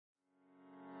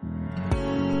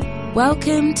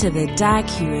Welcome to the Dag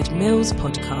Heward Mills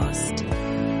podcast.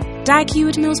 Dag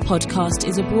Heward Mills podcast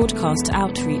is a broadcast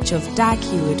outreach of Dag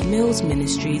Heward Mills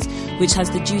Ministries, which has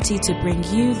the duty to bring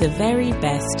you the very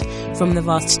best from the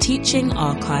vast teaching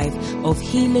archive of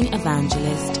healing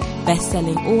evangelist,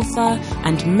 best-selling author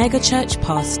and megachurch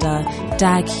pastor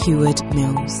Dag Heward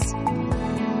Mills.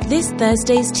 This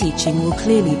Thursday's teaching will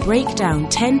clearly break down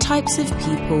 10 types of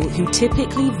people who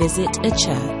typically visit a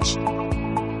church.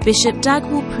 Bishop Dag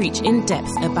will preach in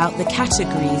depth about the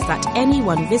categories that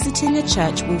anyone visiting a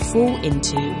church will fall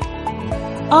into.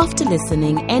 After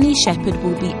listening, any shepherd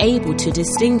will be able to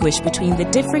distinguish between the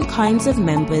different kinds of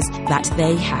members that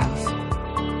they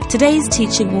have. Today's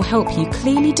teaching will help you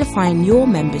clearly define your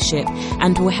membership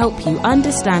and will help you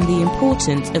understand the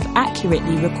importance of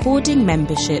accurately recording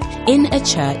membership in a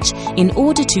church in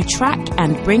order to track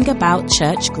and bring about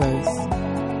church growth.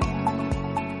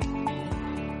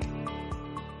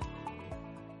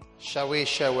 Shall we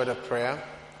share with a prayer?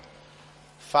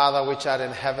 Father which art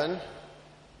in heaven,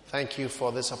 thank you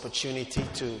for this opportunity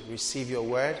to receive your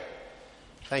word.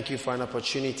 Thank you for an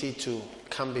opportunity to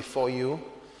come before you,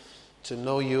 to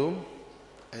know you,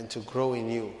 and to grow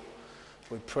in you.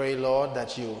 We pray, Lord,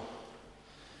 that you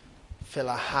fill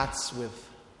our hearts with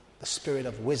the spirit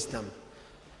of wisdom,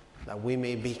 that we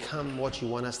may become what you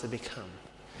want us to become.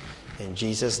 In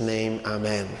Jesus' name,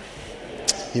 amen.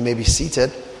 You may be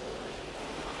seated.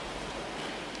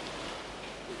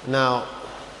 Now,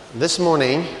 this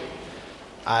morning,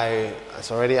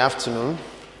 it's already afternoon,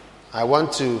 I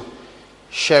want to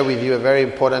share with you a very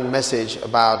important message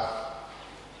about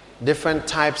different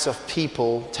types of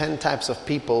people, 10 types of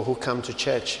people who come to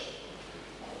church.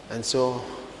 And so,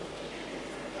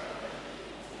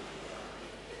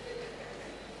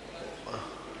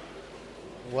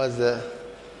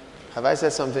 have I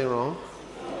said something wrong?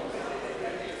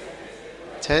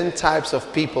 10 types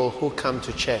of people who come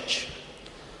to church.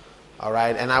 All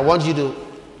right, and I want you to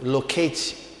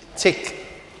take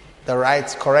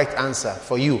the correct answer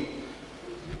for you.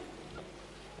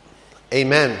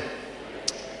 Amen.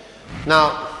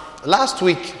 Now, last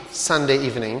week, Sunday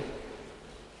evening,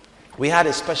 we had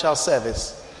a special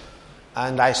service,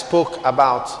 and I spoke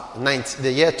about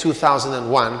the year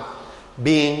 2001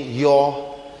 being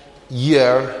your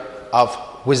year of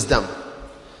wisdom.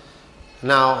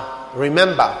 Now,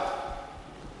 remember,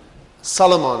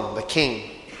 Solomon, the king,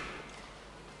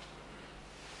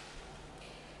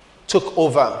 took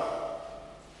over,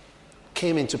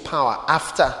 came into power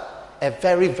after a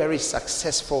very, very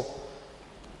successful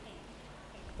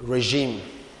regime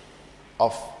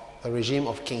of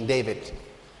King David.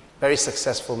 Very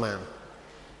successful man.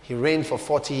 He reigned for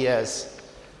 40 years,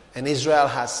 and Israel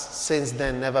has since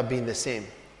then never been the same.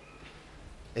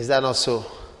 Is that not so?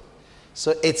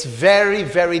 So it's very,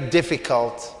 very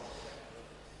difficult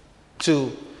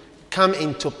to come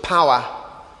into power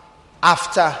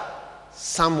after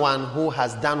someone who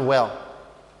has done well.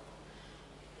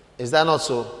 Is that not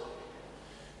so?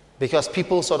 Because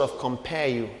people sort of compare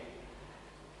you.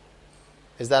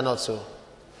 Is that not so?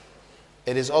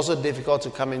 It is also difficult to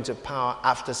come into power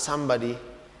after somebody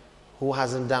who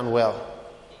hasn't done well,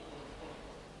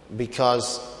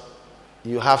 because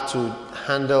you have to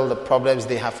handle the problems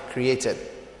they have created.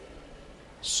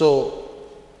 So,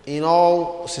 in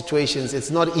all situations, it's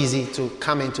not easy to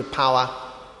come into power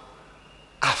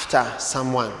after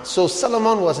someone. So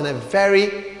Solomon was in a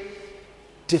very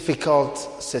difficult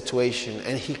situation,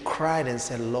 and he cried and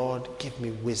said, Lord, give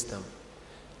me wisdom.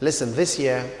 Listen, this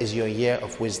year is your year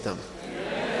of wisdom.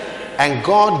 Amen. And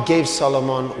God gave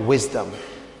Solomon wisdom,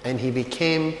 and he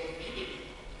became,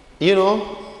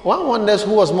 one wonders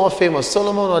who was more famous,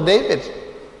 Solomon or David.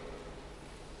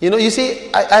 You see,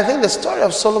 I think the story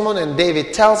of Solomon and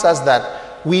David tells us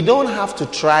that we don't have to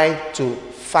try to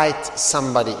fight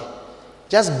somebody.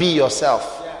 Just be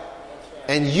yourself.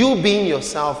 And you being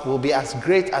yourself will be as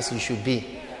great as you should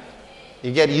be.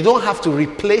 You don't have to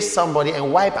replace somebody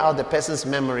and wipe out the person's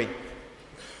memory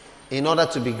in order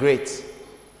to be great.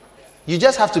 You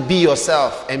just have to be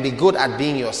yourself and be good at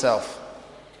being yourself.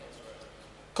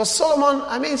 Because Solomon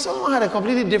had a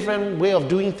completely different way of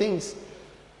doing things.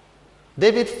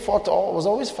 David was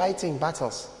always fighting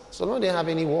battles. Solomon didn't have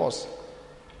any wars.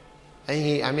 And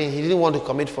he didn't want to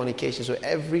commit fornication, so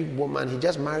every woman, he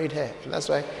just married her. And that's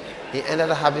why he ended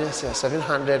up having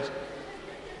 700,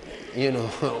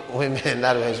 women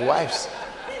that were his wives.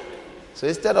 So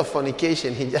instead of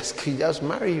fornication, he just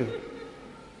marry you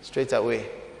straight away.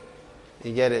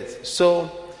 You get it? So,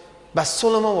 but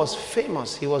Solomon was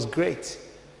famous. He was great.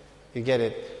 You get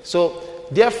it? So,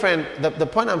 dear friend, the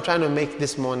point I'm trying to make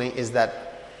this morning is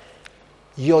that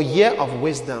your year of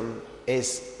wisdom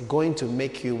is going to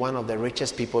make you one of the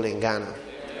richest people in Ghana.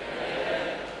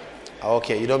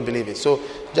 Okay, you don't believe it. So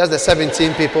just the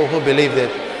 17 people who believed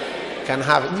it can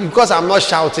have it. Because I'm not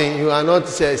shouting, you are not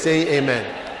saying amen.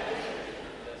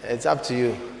 It's up to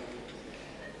you.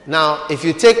 Now, if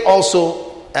you take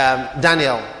also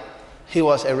Daniel, he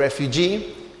was a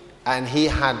refugee and he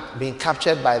had been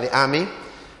captured by the army,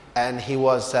 and he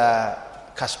was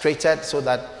castrated so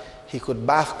that he could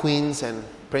bath queens and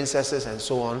princesses and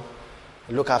so on,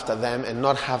 look after them and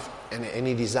not have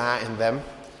any desire in them.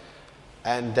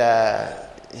 And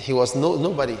he was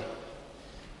nobody.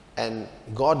 And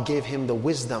God gave him the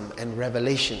wisdom and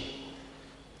revelation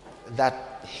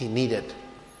that he needed.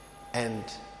 And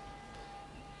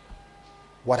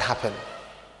what happened?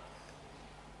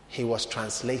 He was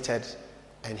translated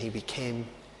and he became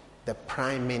the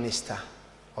prime minister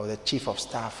or the chief of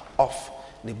staff of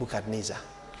Nebuchadnezzar.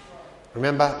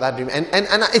 Remember that dream? And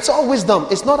it's all wisdom.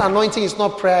 It's not anointing, it's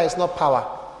not prayer, it's not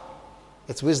power.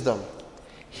 It's wisdom.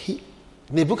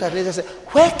 Nebuchadnezzar said,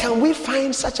 where can we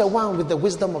find such a one with the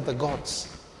wisdom of the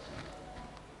gods?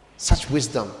 Such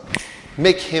wisdom.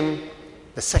 Make him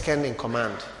the second in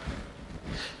command.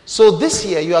 So this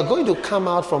year you are going to come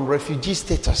out from refugee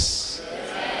status.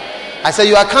 I said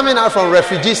you are coming out from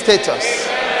refugee status.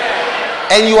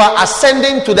 And you are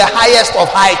ascending to the highest of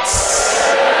heights.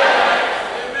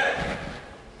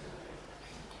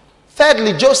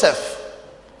 Thirdly, Joseph.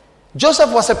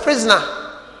 Joseph was a prisoner,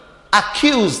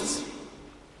 accused,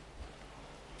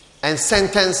 and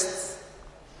sentenced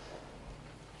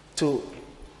to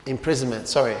imprisonment.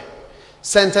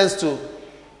 Sentenced to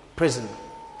prison.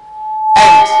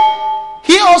 And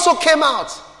he also came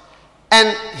out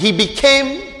and he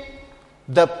became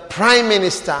the prime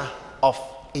minister of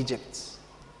Egypt.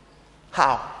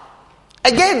 How?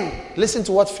 Again, listen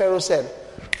to what Pharaoh said.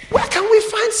 Where can we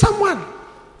find someone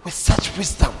with such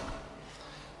wisdom?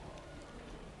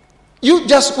 You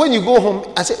just, when you go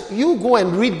home, I say, you go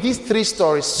and read these three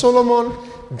stories: Solomon,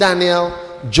 Daniel,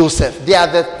 Joseph. They are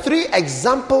the three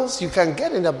examples you can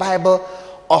get in the Bible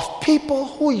of people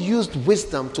who used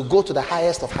wisdom to go to the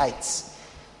highest of heights.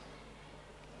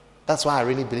 That's why I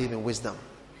really believe in wisdom.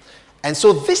 And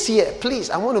so this year, please,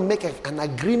 I want to make an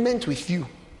agreement with you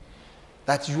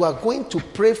that you are going to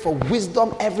pray for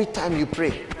wisdom every time you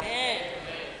pray.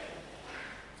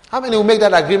 How many will make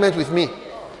that agreement with me?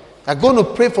 You're going to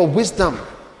pray for wisdom.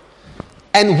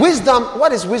 And wisdom,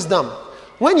 what is wisdom?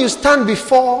 When you stand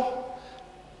before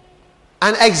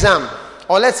an exam,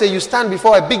 or let's say you stand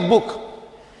before a big book,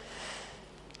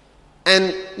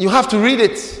 and you have to read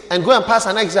it and go and pass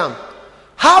an exam,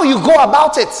 how you go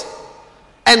about it,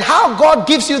 and how God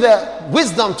gives you the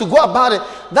wisdom to go about it,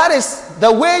 that is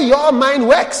the way your mind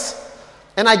works.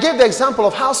 And I gave the example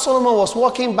of how Solomon was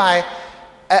walking by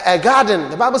a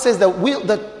garden. The Bible says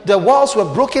the walls were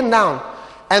broken down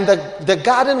and the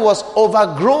garden was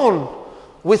overgrown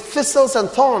with thistles and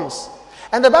thorns.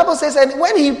 And the Bible says, and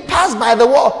when he passed by the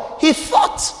wall, he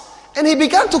thought and he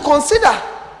began to consider,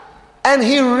 and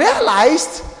he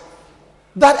realized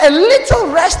that a little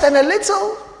rest and a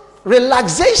little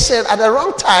relaxation at the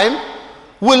wrong time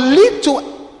will lead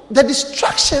to the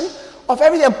destruction of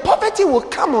everything. And poverty will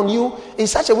come on you in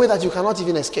such a way that you cannot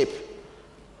even escape.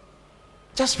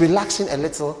 Just relaxing a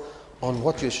little on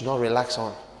what you should not relax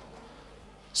on.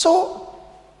 So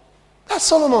that's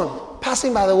Solomon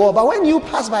passing by the wall. But when you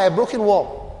pass by a broken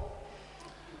wall,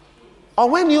 or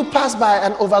when you pass by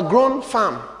an overgrown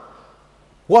farm,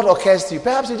 what occurs to you?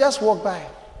 Perhaps you just walk by.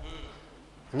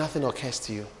 Nothing occurs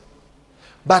to you.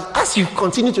 But as you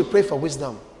continue to pray for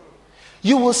wisdom,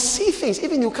 you will see things.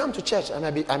 Even you come to church, and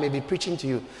I may be preaching to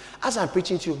you. As I'm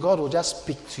preaching to you, God will just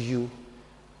speak to you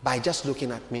by just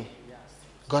looking at me.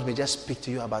 God may just speak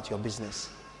to you about your business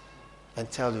and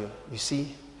tell you, you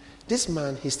see, this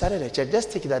man, he started a church.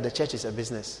 Just take it that the church is a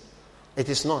business. It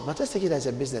is not, but just take it as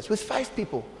a business. With 5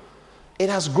 people, it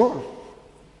has grown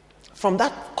from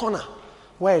that corner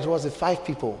where it was with 5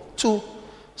 people to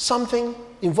something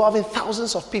involving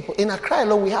thousands of people. In Accra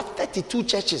alone, we have 32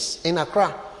 churches in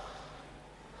Accra.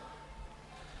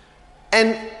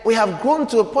 And we have grown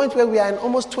to a point where we are in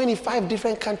almost 25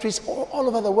 different countries all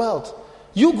over the world.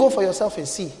 You go for yourself and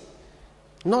see.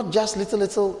 Not just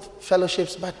little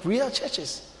fellowships, but real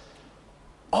churches.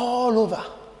 All over.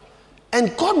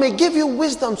 And God may give you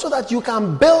wisdom so that you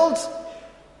can build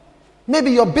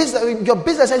maybe your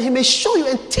business, and He may show you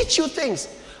and teach you things.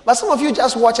 But some of you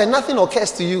just watch and nothing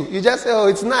occurs to you. You just say, oh,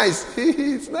 it's nice.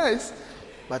 It's nice.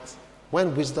 But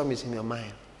when wisdom is in your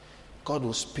mind, God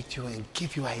will speak to you and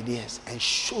give you ideas and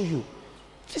show you,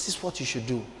 this is what you should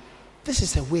do. This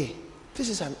is a way. This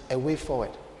is a way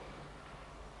forward.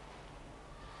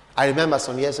 I remember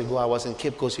some years ago, I was in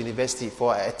Cape Coast University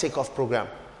for a takeoff program.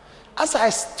 As I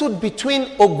stood between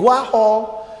Ogwa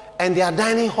Hall and their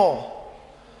dining hall,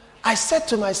 I said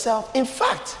to myself, in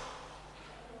fact,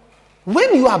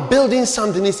 when you are building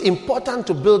something, it's important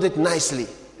to build it nicely.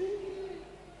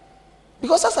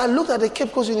 Because as I looked at the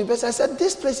Cape Coast University, I said,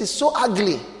 this place is so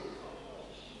ugly.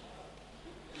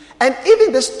 And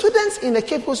even the students in the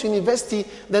Cape Coast University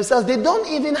themselves, they don't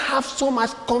even have so much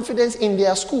confidence in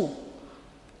their school.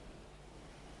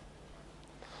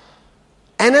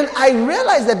 And then I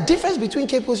realized the difference between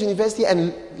Cape Coast University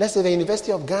and, let's say, the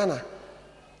University of Ghana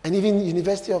and even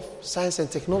University of Science and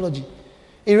Technology.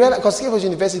 Because Cape Coast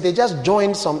University, they just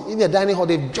joined some, in the dining hall,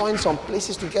 they've joined some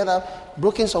places together,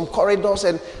 broken some corridors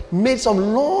and made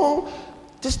some long,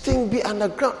 this thing be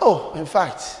underground. Oh, in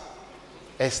fact,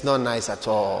 it's not nice at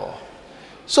all.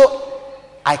 So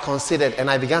I considered and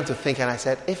I began to think and I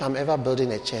said, if I'm ever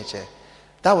building a church,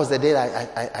 that was the day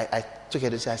I took a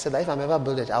decision. I said that if I'm ever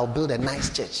building it, I'll build a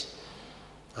nice church.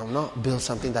 I will not build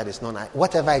something that is not nice.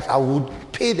 Whatever, I would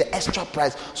pay the extra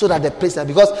price so that the place,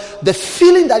 because the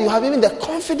feeling that you have, even the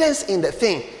confidence in the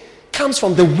thing, comes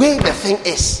from the way the thing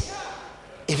is,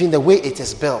 even the way it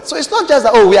is built. So it's not just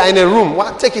that, we are in a room.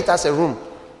 Take it as a room.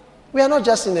 We are not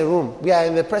just in a room. We are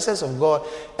in the presence of God.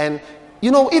 And,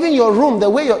 even your room, the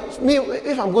way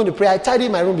if I'm going to pray, I tidy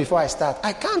my room before I start.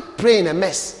 I can't pray in a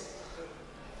mess.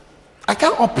 I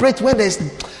can't operate when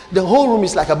the whole room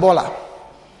is like a baller.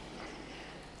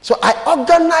 So I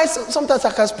organize. Sometimes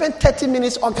I can spend 30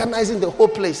 minutes organizing the whole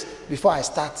place before I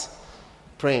start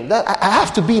praying. I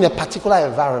have to be in a particular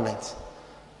environment.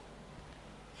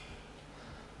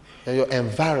 And your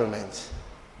environment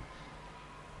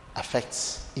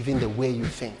affects even the way you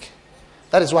think.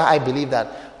 That is why I believe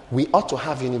that we ought to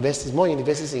have universities, more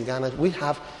universities in Ghana. We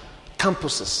have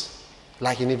campuses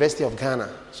like University of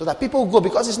Ghana, so that people go,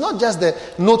 because it's not just the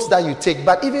notes that you take,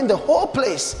 but even the whole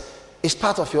place is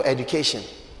part of your education.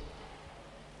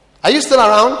 Are you still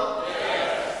around?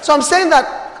 Yes. So I'm saying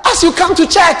that as you come to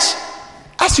church,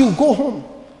 as you go home,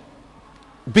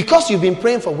 because you've been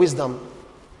praying for wisdom,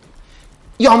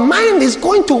 your mind is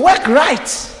going to work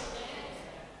right.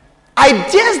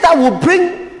 Ideas that will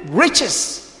bring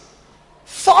riches,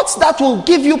 thoughts that will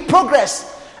give you progress.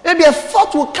 Maybe a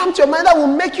thought will come to your mind that will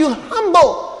make you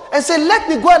humble and say, let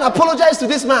me go and apologize to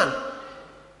this man.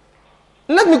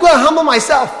 Let me go and humble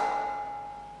myself.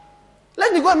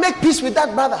 Let me go and make peace with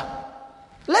that brother.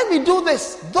 Let me do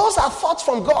this. Those are thoughts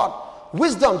from God.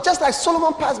 Wisdom. Just like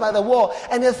Solomon passed by the wall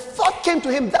and a thought came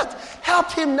to him that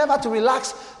helped him never to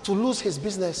relax, to lose his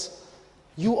business.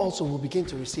 You also will begin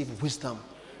to receive wisdom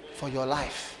for your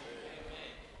life.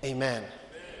 Amen.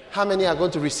 How many are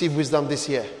going to receive wisdom this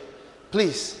year?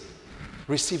 Please,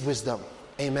 receive wisdom.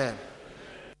 Amen.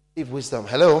 Receive wisdom.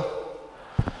 Hello?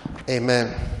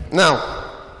 Amen. Now,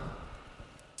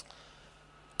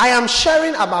 I am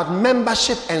sharing about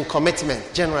membership and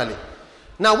commitment generally.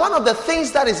 Now, one of the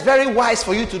things that is very wise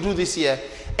for you to do this year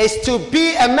is to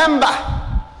be a member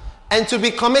and to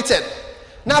be committed.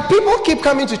 Now, people keep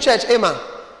coming to church, amen.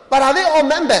 But are they all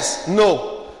members?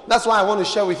 No. That's why I want to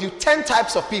share with you 10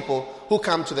 types of people who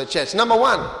come to the church. Number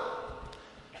 1,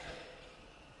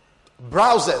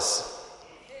 browsers.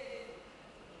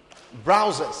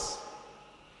 Browsers.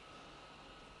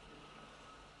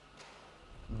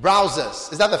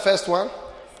 Browsers. Is that the first one?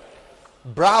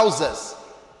 Browsers.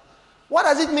 What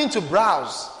does it mean to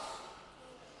browse?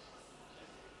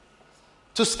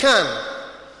 To scan.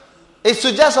 It's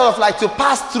to just sort of like to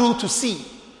pass through to see.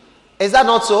 Is that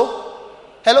not so?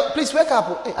 Hello, please wake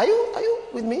up. Hey, are you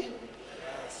with me?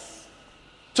 Yes.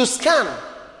 To scan.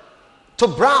 To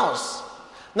browse.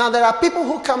 Now there are people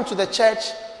who come to the church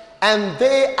and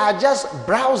they are just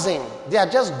browsing. They are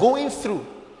just going through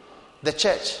the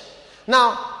church.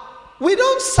 Now, we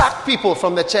don't sack people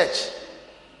from the church,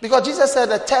 because Jesus said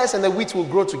the tares and the wheat will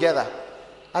grow together.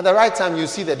 At the right time, you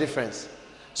see the difference.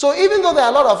 So even though there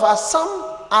are a lot of us,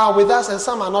 some are with us and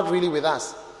some are not really with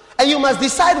us. And you must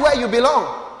decide where you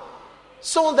belong.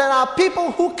 So there are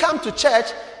people who come to church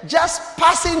just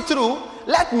passing through,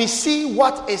 let me see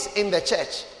what is in the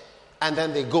church. And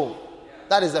then they go.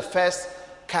 That is the first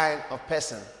kind of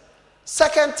person.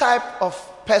 Second type of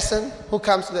person who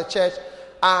comes to the church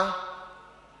are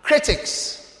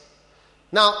critics.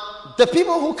 Now, the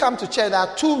people who come to church, there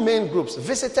are 2 main groups,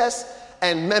 visitors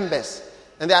and members.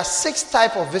 And there are 6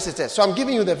 types of visitors. So I'm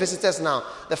giving you the visitors now.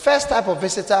 The first type of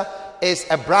visitor is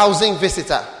a browsing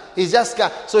visitor. He's just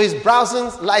so he's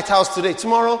browsing Lighthouse today.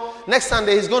 Tomorrow, next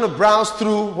Sunday, he's going to browse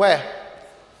through where?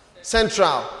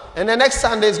 Central. And the next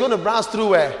Sunday, he's going to browse through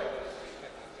where?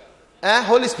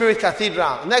 Holy Spirit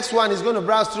Cathedral. Next one, he's going to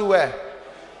browse through where?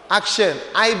 Action,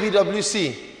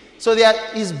 IBWC. So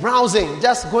he's browsing,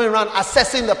 just going around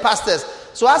assessing the pastors.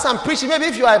 So as I'm preaching, maybe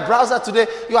if you are a browser today,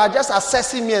 you are just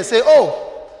assessing me and say,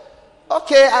 oh,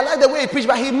 okay, I like the way he preaches,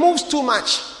 but he moves too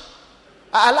much.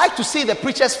 I like to see the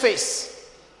preacher's face.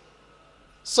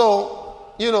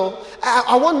 So,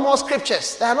 I want more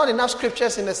scriptures. There are not enough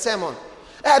scriptures in the sermon.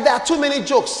 There are too many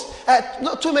jokes.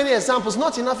 Not too many examples.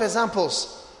 Not enough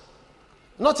examples.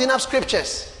 Not enough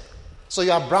scriptures. So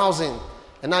you are browsing.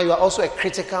 And now you are also a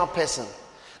critical person.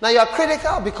 Now you are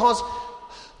critical because,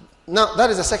 now that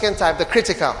is the second type, the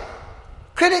critical.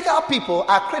 Critical people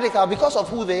are critical because of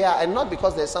who they are and not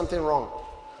because there's something wrong.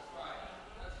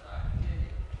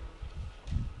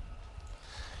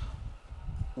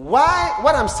 Why?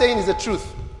 What I'm saying is the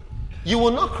truth. You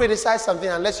will not criticize something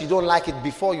unless you don't like it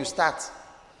before you start.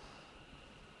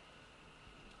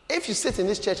 If you sit in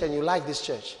this church and you like this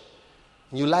church,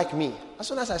 you like me, as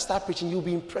soon as I start preaching, you'll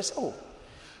be impressed. Oh,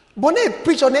 Bonnet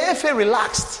preach on the FA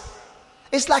relaxed.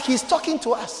 It's like he's talking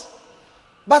to us.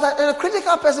 But a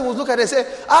critical person will look at it and say,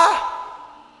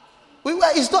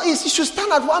 he should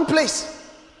stand at one place.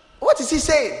 What is he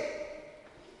saying?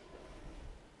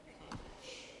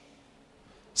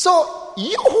 So,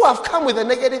 you who have come with a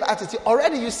negative attitude,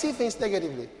 already you see things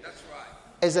negatively. That's right.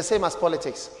 It's the same as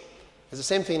politics. It's the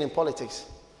same thing in politics.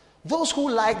 Those who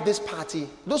like this party,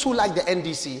 those who like the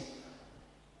NDC,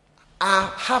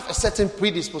 have a certain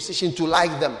predisposition to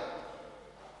like them.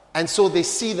 And so they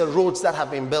see the roads that have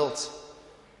been built.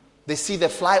 They see the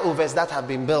flyovers that have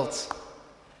been built.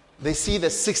 They see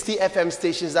the 60 FM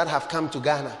stations that have come to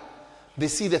Ghana. They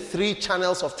see the 3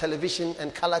 channels of television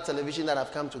and color television that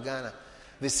have come to Ghana.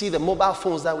 They see the mobile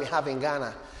phones that we have in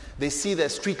Ghana. They see the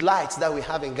street lights that we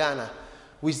have in Ghana.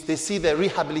 They see the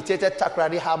rehabilitated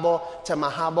Takrady Harbour, Tema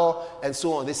Harbour, and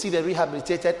so on. They see the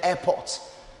rehabilitated airports.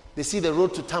 They see the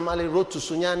road to Tamale, road to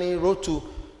Sunyani, road to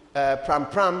Pram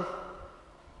Pram.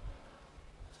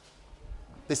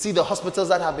 They see the hospitals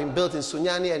that have been built in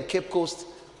Sunyani and Cape Coast,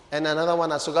 and another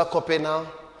one at Soga Kope now,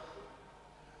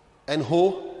 and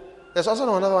Ho. There's also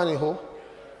another one in Ho.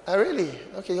 Really?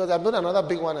 Okay, I built another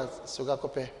big one at Soga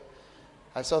Kope.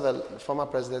 I saw the former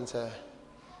president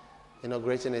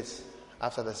inaugurating it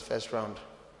after the first round.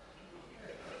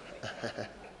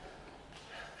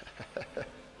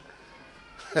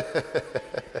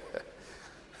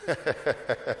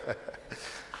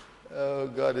 Oh,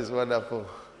 God is wonderful.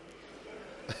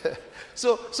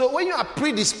 So when you are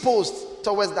predisposed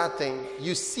towards that thing,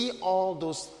 you see all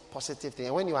those positive things.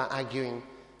 And when you are arguing,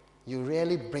 you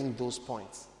really bring those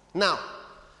points. Now,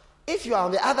 if you are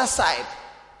on the other side,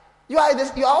 you are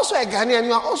also a Ghanaian,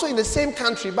 you are also in the same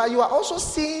country, but you are also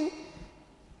seeing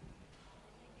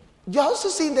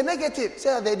the negative. Say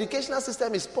that the educational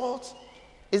system is spoiled.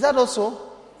 Is that also?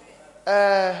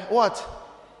 What?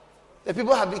 The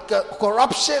people have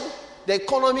corruption. The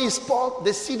economy is spoiled.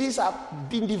 The cities have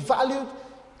been devalued.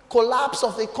 Collapse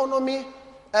of the economy.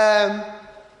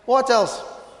 What else?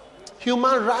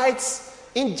 Human rights.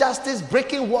 Injustice,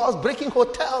 breaking walls, breaking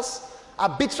hotels,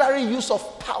 arbitrary use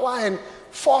of power and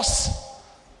force.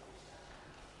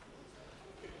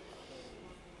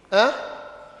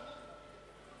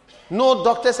 No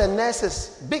doctors and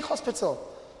nurses. Big hospital.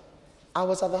 I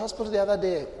was at the hospital the other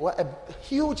day. A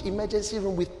huge emergency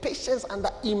room with patients under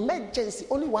emergency.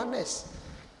 Only one nurse.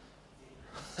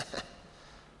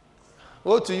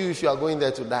 Woe to you if you are going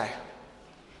there to die.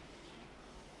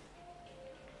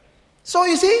 So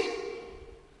you see,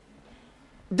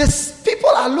 people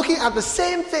are looking at the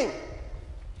same thing.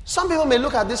 Some people may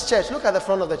look at this church, look at the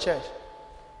front of the church,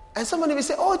 and somebody will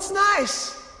say, oh, it's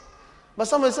nice. But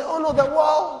somebody will say, oh no, the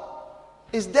wall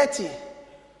is dirty.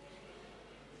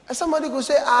 And somebody could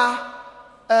say,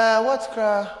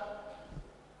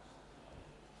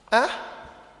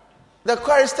 the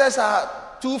choristers are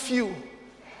too few.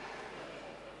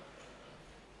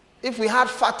 If we had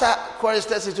fatter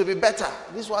choristers, it would be better.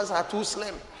 These ones are too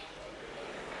slim.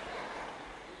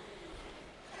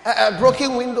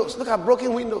 Broken windows. Look at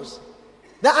broken windows.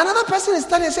 Then another person is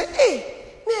standing and say,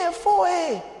 hey,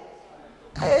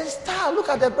 star, look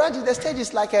at the branches. The stage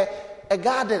is like a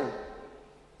garden.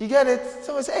 You get it?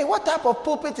 Someone say, hey, what type of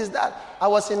pulpit is that? I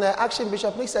was in Action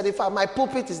Bishop Nick said, my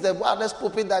pulpit is the wildest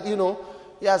pulpit that,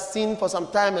 he has seen for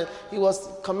some time. And he was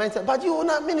commenting, but you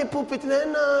not mini pulpit.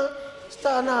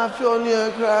 Star now feel near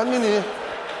mini.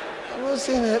 I'm not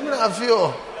seeing it. I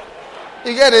feel.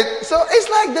 You get it? So it's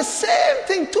like the same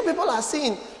thing two people are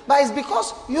seeing. But it's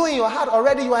because you in your heart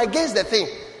already you are against the thing.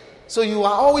 So you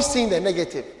are always seeing the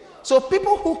negative. So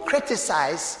people who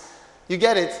criticize, you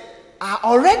get it, are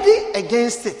already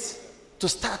against it to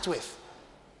start with.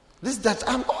 That's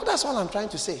all I'm trying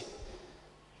to say.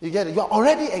 You get it? You are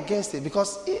already against it,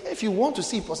 because if you want to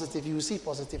see positive, you will see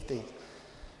positive things.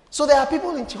 So there are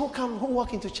people who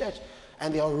walk into church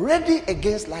and they're already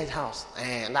against Lighthouse.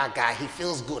 And that guy, he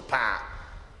feels good, pa.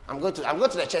 I'm going to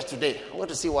the church today. I'm going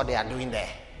to see what they are doing there.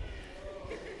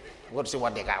 I'm going to see I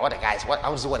want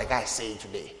to see what the guy is saying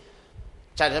today.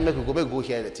 Child, make go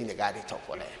here. The thing the guy they talk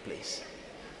for there, please.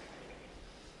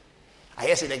 I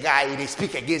hear say the guy they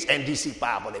speak against NDC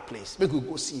power for the place. Make we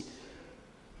go see.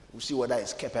 We'll see whether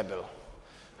he's capable.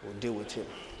 We'll deal with him.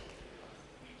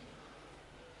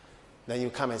 Then you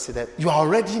come and say that you are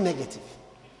already negative,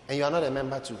 and you are not a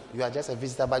member too. You are just a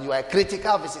visitor, but you are a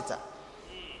critical visitor.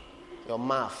 Your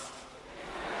mouth.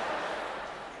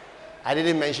 I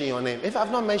didn't mention your name. If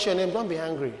I've not mentioned your name, don't be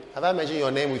angry. Have I mentioned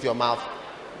your name with your mouth?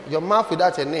 Your mouth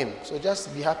without a name. So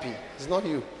just be happy. It's not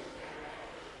you.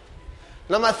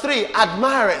 Number 3,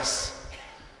 admirers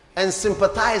and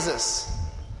sympathizers.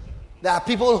 There are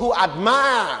people who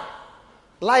admire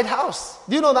Lighthouse.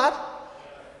 Do you know that?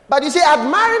 But you see,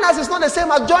 admiring us is not the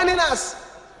same as joining us.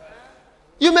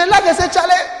 You may like to say,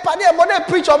 Charlie, Paddy,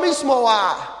 preach on me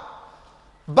small.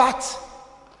 But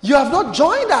you have not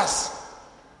joined us.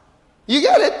 You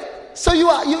get it? So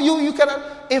you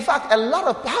cannot. In fact,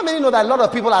 how many know that a lot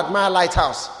of people admire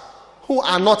Lighthouse who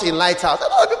are not in Lighthouse? A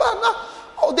lot of people are not.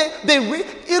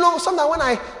 Oh,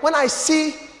 sometimes when I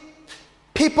see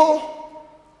people,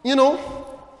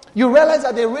 you realize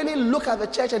that they really look at the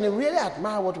church and they really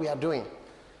admire what we are doing.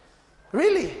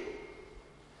 Really.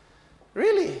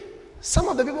 Really. Some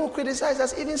of the people who criticize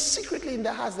us, even secretly in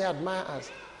their hearts, they admire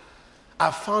us.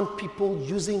 I've found people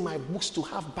using my books to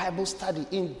have Bible study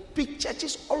in big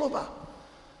churches all over.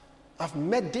 I've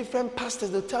met different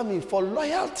pastors. They tell me, for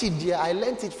loyalty, dear, I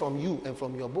learned it from you and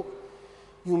from your book.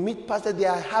 You meet pastors, they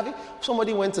are having,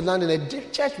 somebody went to London, a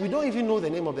church, we don't even know the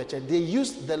name of the church. They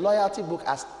used the loyalty book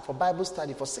for Bible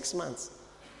study for 6 months.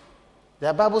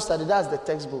 Their Bible study, that's the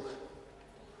textbook.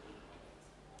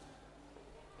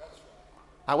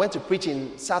 I went to preach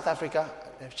in South Africa,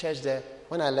 a church there.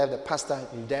 When I left, the pastor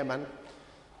in Durban,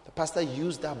 the pastor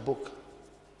used that book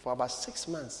for about 6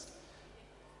 months.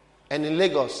 And in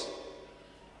Lagos,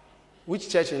 which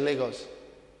church in Lagos?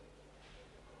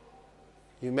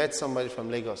 You met somebody from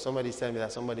Lagos. Somebody's telling me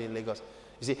that somebody in Lagos.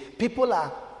 You see, people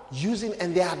are using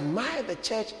and they admire the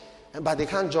church, but they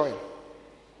can't join.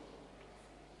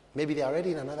 Maybe they're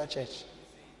already in another church.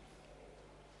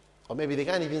 Or maybe they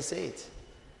can't even say it.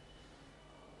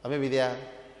 Or maybe they are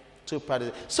too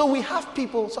proud. So we have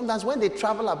people, sometimes when they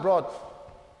travel abroad,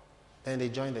 then they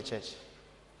join the church.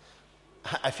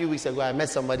 A few weeks ago, I met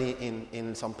somebody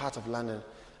in some part of London.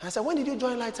 I said, when did you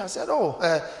join Lighthouse? I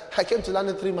said, I came to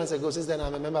London 3 months ago. Since then,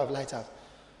 I'm a member of Lighthouse.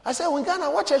 I said, in Ghana,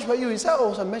 what church were you? He said,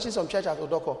 I mentioned some church at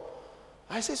Odoko.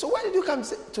 I said, so why did you come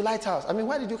to Lighthouse?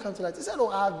 Why did you come to Lighthouse? He said,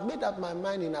 I've made up my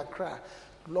mind in Accra.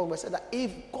 Long I said that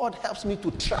if God helps me to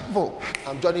travel,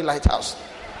 I'm joining Lighthouse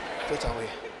straight away.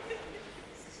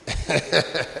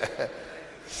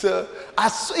 So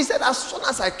he said, as soon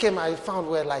as I came, I found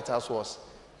where Lighthouse was.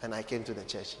 And I came to the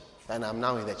church. And I'm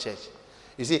now in the church.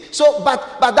 You see, so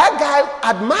but that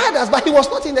guy admired us, but he was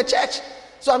not in the church.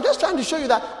 So I'm just trying to show you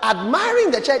that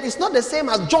admiring the church is not the same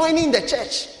as joining the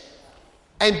church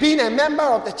and being a member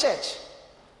of the church.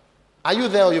 Are you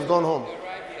there or you've gone home?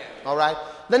 All right.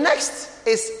 The next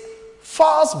is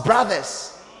false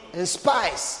brothers and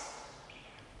spies.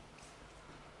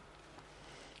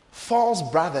 False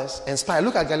brothers and spies.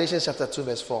 Look at Galatians chapter 2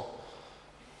 verse 4.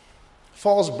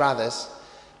 False brothers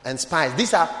and spies.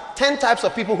 These are 10 types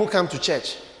of people who come to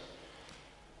church.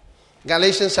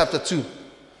 Galatians chapter 2.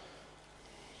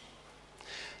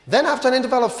 Then after an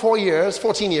interval of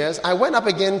 14 years, I went up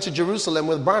again to Jerusalem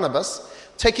with Barnabas,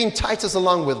 taking Titus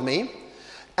along with me.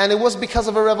 And it was because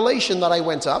of a revelation that I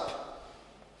went up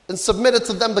and submitted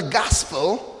to them the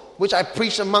gospel which I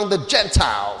preached among the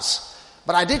Gentiles.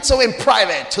 But I did so in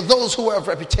private to those who were of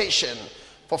reputation,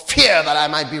 for fear that I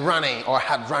might be running or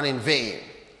had run in vain.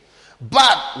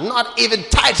 But not even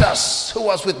Titus, who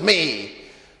was with me,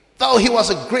 though he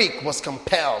was a Greek, was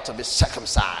compelled to be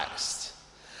circumcised.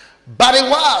 But it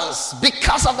was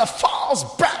because of the false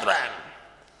brethren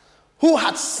who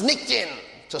had sneaked in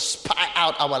to spy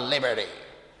out our liberty,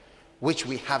 which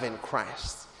we have in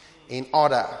Christ, in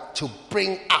order to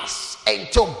bring us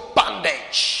into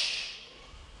bondage.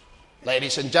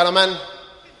 Ladies and gentlemen,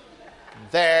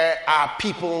 there are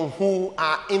people who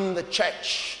are in the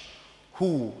church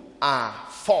who are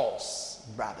false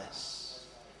brothers.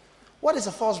 What is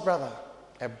a false brother?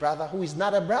 A brother who is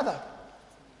not a brother.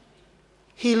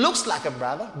 He looks like a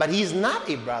brother, but he is not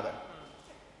a brother.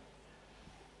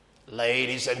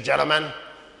 Ladies and gentlemen,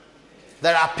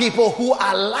 there are people who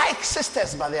are like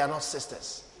sisters, but they are not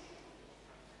sisters.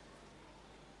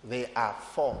 They are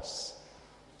false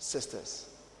sisters.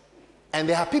 And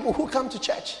there are people who come to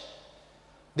church.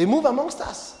 They move amongst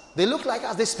us. They look like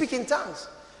us. They speak in tongues.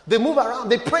 They move around.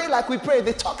 They pray like we pray.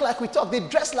 They talk like we talk. They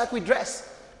dress like we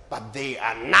dress. But they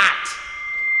are not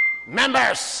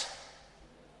members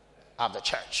of the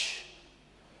church.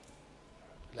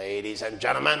 Ladies and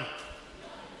gentlemen,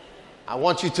 I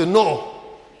want you to know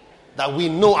that we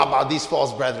know about these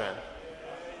false brethren.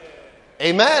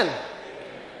 Amen.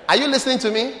 Are you listening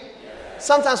to me?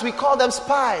 Sometimes we call them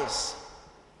spies.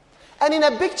 And in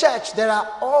a big church, there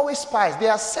are always spies. They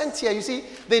are sent here. You see,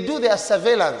 they do their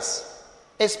surveillance.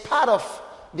 It's part of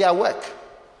their work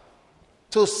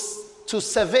to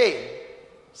survey.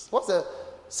 What's the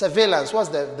surveillance? What's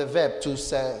the verb? To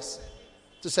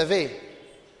survey.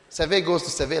 Survey goes to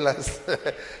surveillance.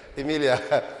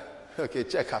 Emilia. Okay,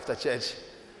 check after church.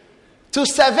 To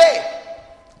survey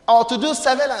or to do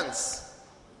surveillance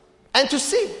and to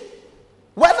see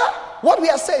whether what we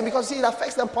are saying, because see, it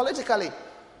affects them politically.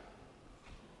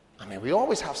 I mean, we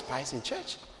always have spies in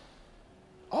church.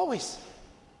 Always.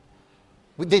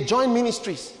 They join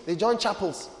ministries. They join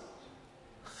chapels.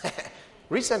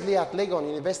 Recently at Legon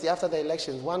University, after the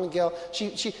elections, one girl,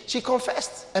 she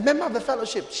confessed, a member of the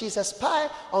fellowship. She's a spy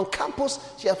on campus.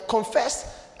 She has confessed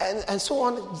and so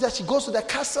on. That she goes to the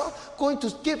castle, going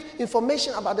to give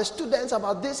information about the students,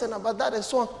 about this and about that and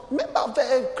so on. Member of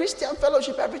the Christian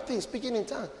fellowship, everything, speaking in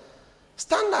tongues.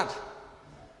 Standard.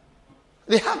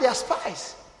 They have their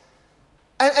spies.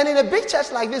 And in a big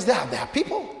church like this, there are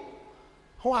people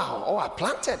who are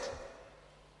planted.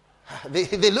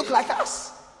 They look like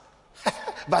us.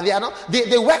 But they are not.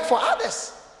 They work for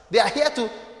others. They are here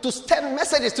to send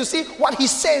messages, to see what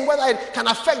he's saying, whether it can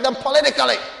affect them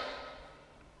politically.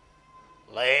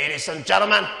 Ladies and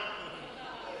gentlemen,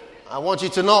 I want you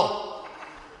to know,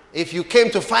 if you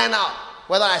came to find out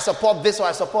whether I support this or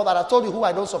I support that, I told you who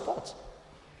I don't support.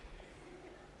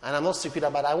 And I'm not stupid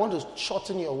about it. I want to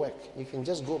shorten your work. You can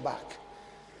just go back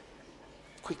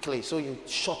quickly. So you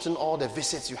shorten all the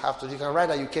visits you have to. You can write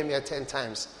that you came here 10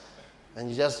 times. And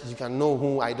you can know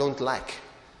who I don't like.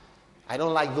 I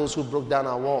don't like those who broke down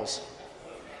our walls.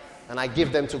 And I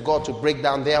give them to God to break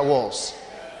down their walls.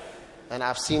 And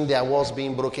I've seen their walls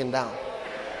being broken down.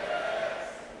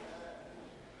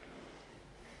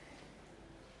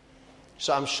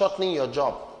 So I'm shortening your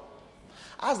job.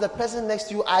 Ask the person next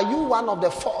to you, are you one of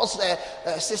the false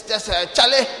sisters,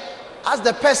 Charlie? Ask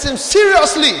the person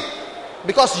seriously,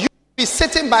 because you will be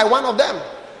sitting by one of them.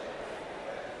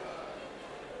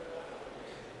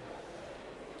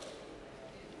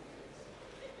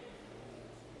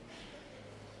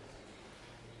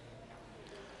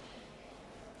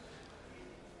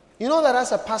 You know that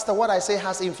as a pastor, what I say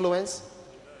has influence?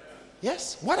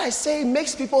 Yes. What I say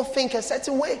makes people think a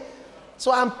certain way.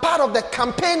 So I'm part of the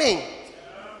campaigning.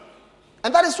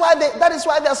 And that is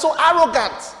why they're so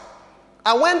arrogant.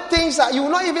 And when things are, you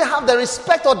will not even have the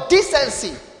respect or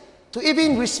decency to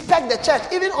even respect the church.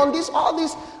 Even on all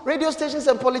these radio stations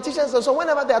and politicians. And so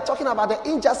whenever they are talking about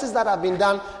the injustice that have been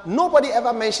done, nobody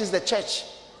ever mentions the church.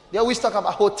 They always talk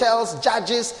about hotels,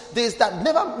 judges, this, that.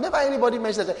 Never anybody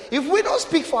mentions that. If we don't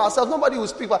speak for ourselves, nobody will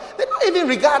speak for us. They don't even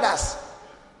regard us.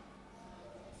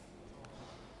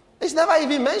 It's never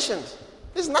even mentioned.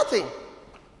 It's nothing.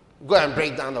 Go and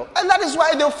break down. And that is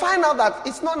why they'll find out that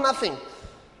it's not nothing.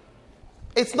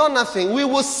 It's not nothing. We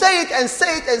will say it and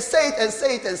say it and say it and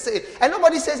say it and say it. And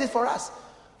nobody says it for us.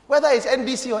 Whether it's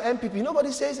NDC or MPP,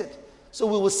 nobody says it. So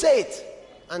we will say it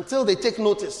until they take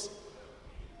notice.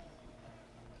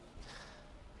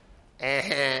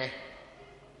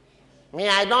 Me,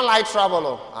 I don't like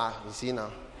trouble. You see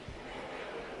now.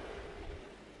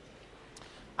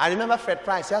 I remember Fred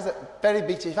Price. He has a very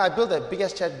big church. I built the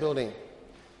biggest church building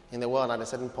in the world at a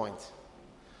certain point.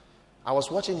 I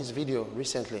was watching his video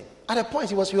recently. At a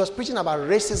point, he was preaching about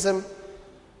racism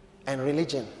and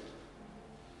religion.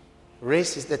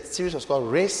 The series was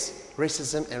called Race,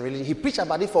 Racism, and Religion. He preached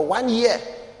about it for 1 year,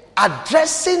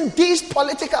 addressing these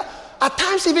political. At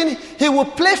times, even he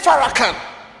would play Farrakhan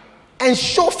and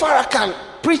show Farrakhan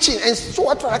preaching and show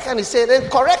what Farrakhan is saying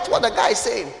and correct what the guy is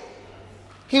saying.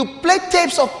 He would play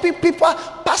tapes of people,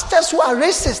 pastors who are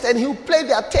racist, and he would play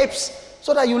their tapes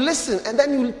so that you listen, and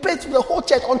then you will pray to the whole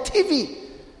church on TV.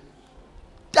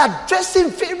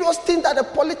 Addressing various things that the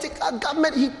political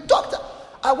government, he talked.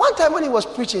 At one time when he was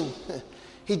preaching,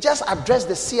 he just addressed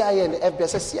the CIA and the FBI.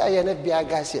 Said, CIA and FBI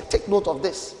guys here, take note of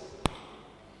this.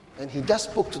 And he just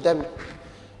spoke to them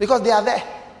because they are there.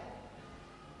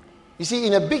 You see,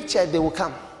 in a big church, they will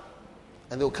come.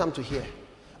 And they will come to hear.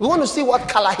 We want to see what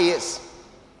color he is.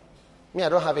 Me, I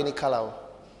don't have any color.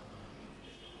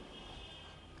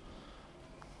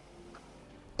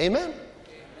 Amen?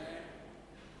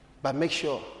 But make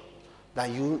sure that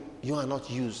you are not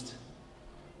used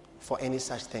for any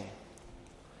such thing.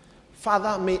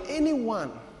 Father, may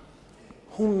anyone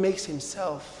who makes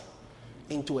himself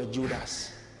into a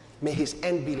Judas, may his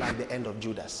end be like the end of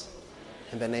Judas.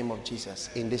 In the name of Jesus,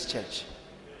 in this church.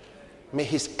 May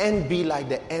his end be like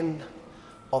the end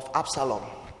of Absalom,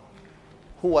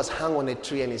 who was hung on a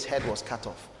tree and his head was cut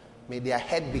off. May their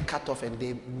head be cut off and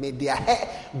may their hair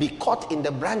be caught in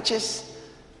the branches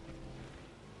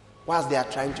whilst they are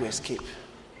trying to escape.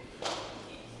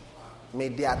 May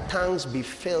their tongues be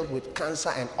filled with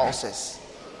cancer and ulcers.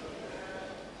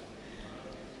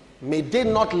 May they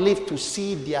not live to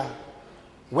see their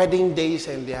wedding days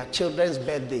and their children's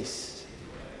birthdays.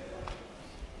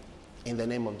 In the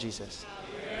name of Jesus.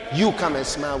 You come and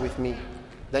smile with me.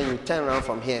 Then you turn around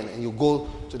from here and you go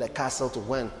to the castle to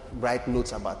go and write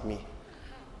notes about me.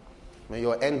 May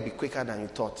your end be quicker than you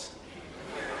thought.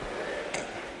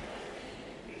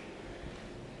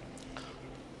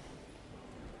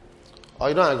 Or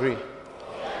you don't agree?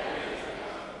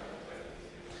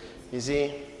 You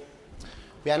see,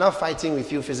 we are not fighting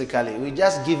with you physically. We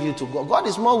just give you to God. God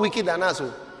is more wicked than us.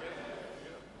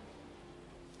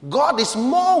 God is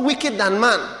more wicked than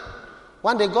man.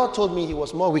 One day God told me he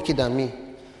was more wicked than me.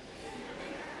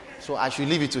 So I should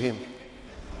leave it to him.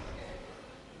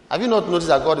 Have you not noticed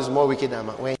that God is more wicked than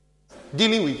man? When he's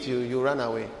dealing with you, you run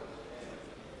away.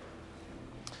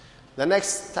 The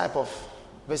next type of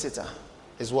visitor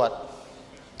is what?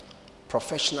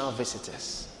 Professional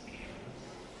visitors.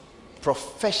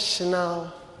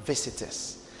 Professional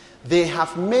visitors. They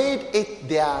have made it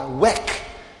their work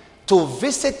to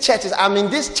visit churches. I'm in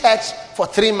this church for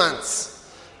 3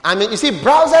 months. I mean, you see,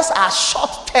 browsers are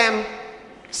short-term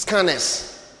scanners.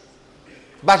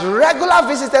 But regular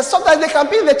visitors, sometimes they can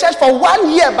be in the church for 1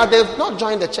 year, but they've not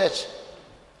joined the church.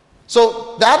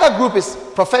 So the other group is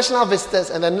professional visitors,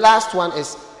 and the last one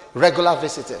is regular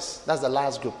visitors. That's the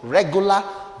last group. Regular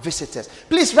visitors.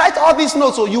 Please write all these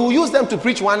notes so you will use them to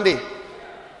preach one day.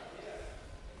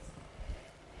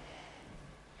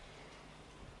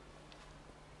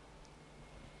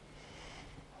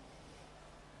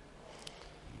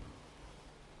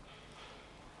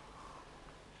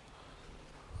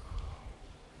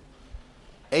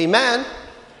 Amen.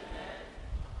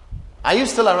 Are you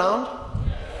still around?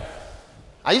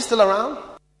 Are you still around?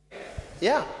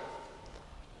 Yeah.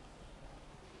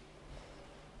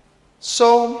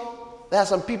 So, there are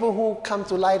some people who come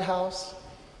to Lighthouse.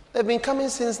 They've been coming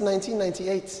since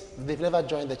 1998. They've never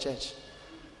joined the church.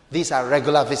 These are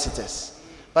regular visitors.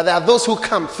 But there are those who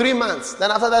come 3 months. Then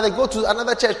after that, they go to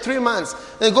another church 3 months.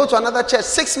 They go to another church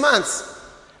 6 months.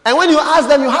 And when you ask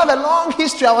them, you have a long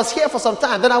history. I was here for some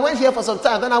time. Then I went here for some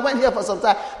time. Then I went here for some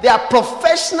time. They are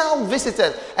professional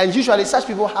visitors. And usually such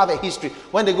people have a history.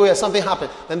 When they go here, something happened.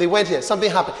 Then they went here,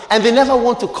 something happened. And they never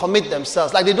want to commit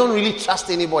themselves. Like they don't really trust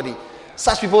anybody.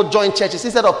 Such people join churches.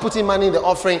 Instead of putting money in the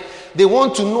offering, they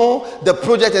want to know the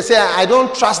project and say, I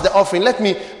don't trust the offering. Let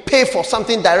me pay for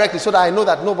something directly so that I know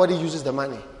that nobody uses the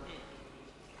money.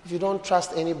 If you don't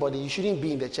trust anybody, you shouldn't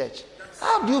be in the church.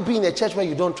 How do you be in a church where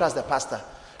you don't trust the pastor?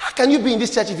 How can you be in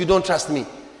this church if you don't trust me?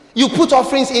 You put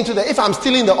offerings into if I'm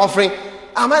stealing the offering,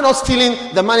 am I not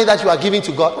stealing the money that you are giving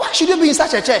to God? Why should you be in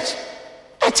such a church?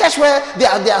 A church where they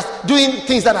are doing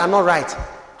things that are not right.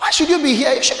 Why should you be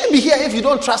here? You shouldn't be here if you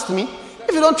don't trust me.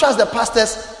 If you don't trust the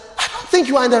pastors, I don't think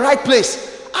you are in the right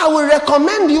place. I will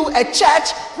recommend you a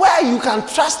church where you can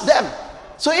trust them.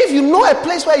 So if you know a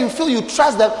place where you feel you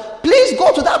trust them, please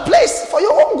go to that place for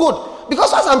your own good.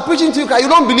 Because as I'm preaching to you, you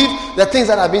don't believe the things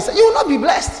that have been said. You will not be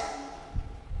blessed.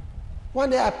 One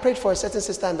day I prayed for a certain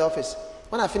sister in the office.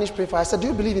 When I finished praying for her, I said, do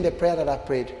you believe in the prayer that I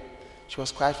prayed? She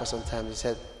was quiet for some time. She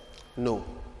said, no.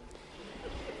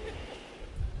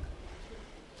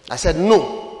 I said,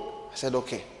 no. I said,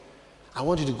 okay. I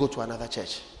want you to go to another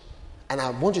church. And I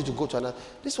want you to go to another.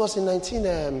 This was in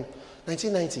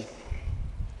 1990.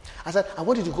 I said, I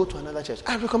want you to go to another church.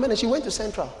 I recommended. She went to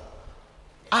Central.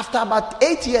 After about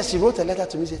 8 years, she wrote a letter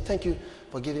to me and said, thank you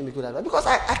for giving me good advice. Because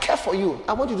I care for you.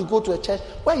 I want you to go to a church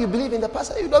where you believe in the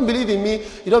pastor. You don't believe in me.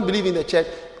 You don't believe in the church.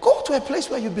 Go to a place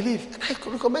where you believe. And I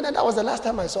recommended. That was the last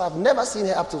time I saw her. I've never seen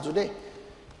her up till today.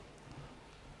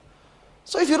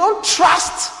 So if you don't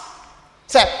trust,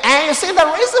 say, and you see the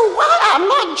reason why I'm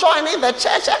not joining the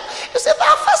church, you see, there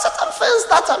are certain things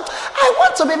that I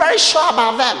want to be very sure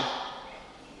about them.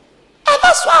 And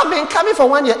that's why I've been coming for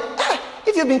 1 year.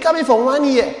 If you've been coming for 1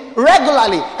 year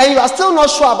regularly and you are still not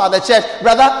sure about the church,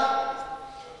 brother,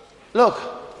 look,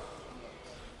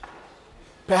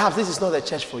 perhaps this is not the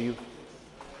church for you.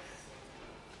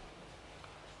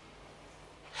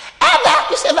 And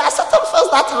You see, there are certain fields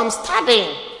that I'm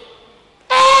studying.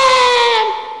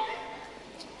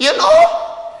 The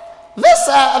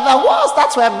walls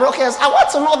that were broken, I want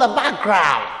to know the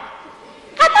background.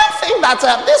 I don't think that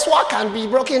this wall can be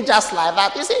broken just like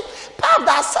that. You see, perhaps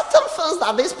there are certain things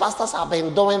that these pastors have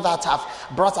been doing that have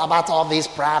brought about all these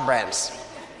problems.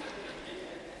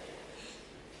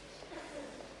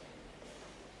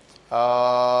 When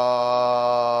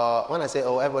I say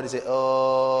oh, everybody say oh.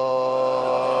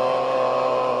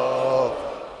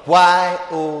 Why,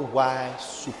 oh, why,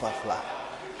 Superfly?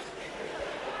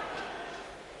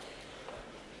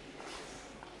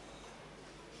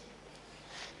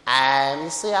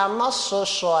 See, I'm not so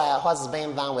sure what's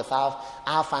being done with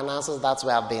our finances that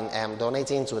we have been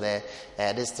donating to the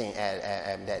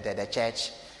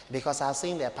church, because I've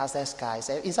seen the pastor's car.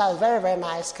 It's a very, very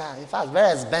nice car. In fact,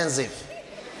 very expensive.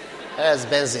 Very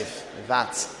expensive, in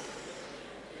fact.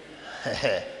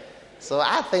 So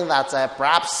I think that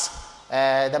perhaps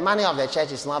the money of the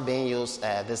church is not being used,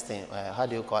 how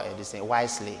do you call it, this thing,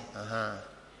 wisely.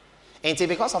 And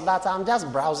because of that, I'm just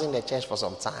browsing the church for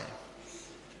some time.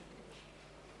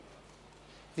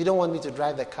 If you don't want me to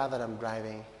drive the car that I'm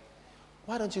driving,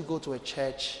 why don't you go to a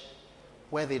church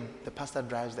where the pastor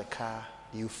drives the car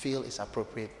you feel is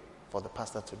appropriate for the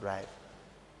pastor to drive?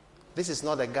 This is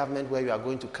not a government where you are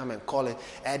going to come and call it.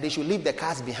 They should leave the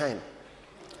cars behind.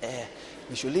 They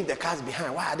should leave the cars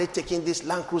behind. Why are they taking this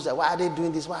Land Cruiser? Why are they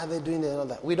doing this? Why are they doing all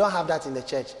that? We don't have that in the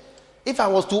church. If I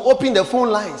was to open the phone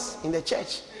lines in the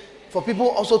church for people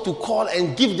also to call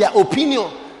and give their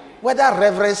opinion, whether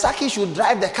Reverend Saki should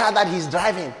drive the car that he's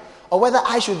driving or whether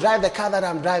I should drive the car that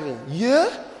I'm driving. Yeah?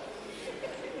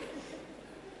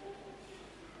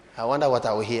 I wonder what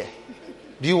I will hear.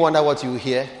 Do you wonder what you will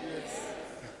hear? Yes.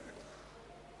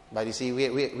 But you see,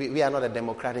 we are not a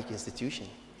democratic institution.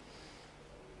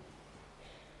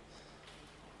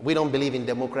 We don't believe in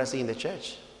democracy in the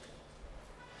church.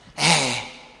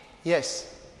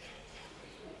 Yes.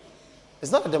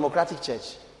 It's not a democratic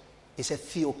church. It's a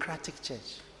theocratic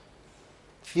church.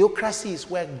 Theocracy is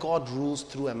where God rules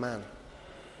through a man.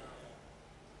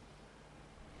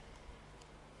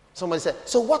 Somebody said,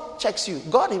 so what checks you?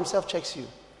 God himself checks you.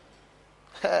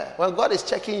 When God is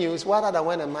checking you, it's harder than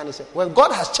when a man is saying, when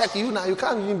God has checked you now, you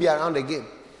can't even be around again.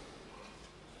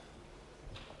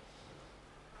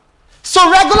 So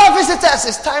regular visitors,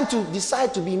 it's time to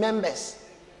decide to be members.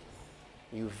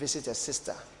 You visit a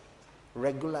sister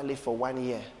regularly for 1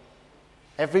 year.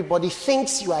 Everybody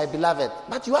thinks you are a beloved,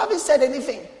 but you haven't said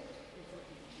anything.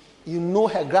 You know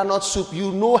her granite soup,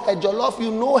 you know her jollof,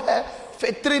 you know her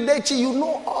fetridechi, you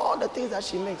know all the things that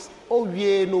she makes. Oh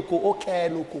yeah, noko, okay,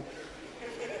 noko.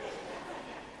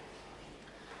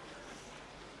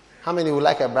 How many would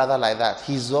like a brother like that?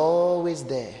 He's always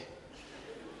there.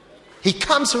 He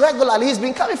comes regularly. He's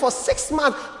been coming for 6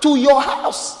 months to your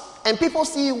house. And people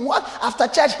see what? After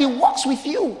church, he walks with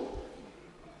you.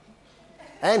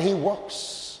 And he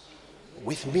walks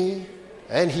with me.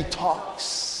 And he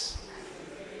talks.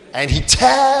 And he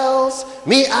tells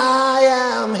me I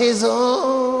am his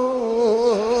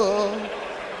own.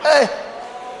 Hey.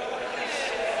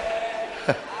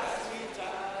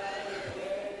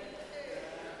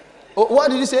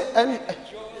 What did you say?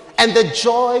 And the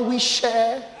joy we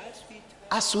share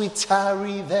as we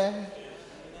tarry there,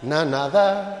 none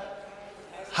other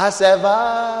has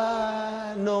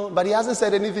ever known. But he hasn't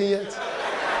said anything yet.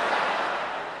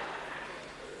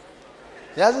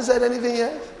 He hasn't said anything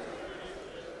yet.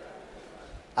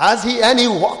 And he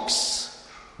walks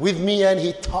with me and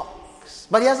he talks.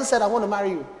 But he hasn't said, I want to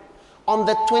marry you. On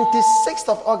the 26th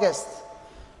of August,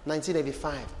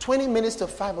 1985, 20 minutes to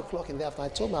 5 o'clock in the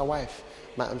afternoon, I told my wife,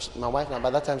 my wife now, by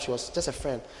that time she was just a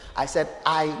friend. I said,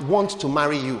 I want to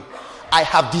marry you. I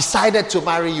have decided to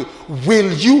marry you.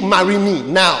 Will you marry me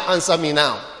now? Answer me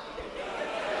now.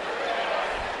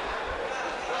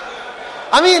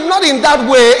 I mean, not in that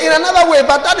way, in another way,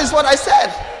 but that is what I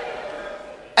said.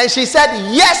 And she said,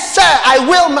 yes, sir, I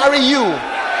will marry you.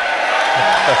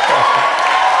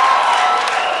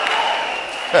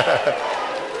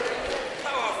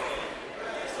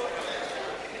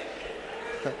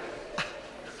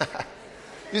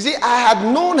 You see, I had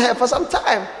known her for some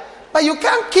time. But you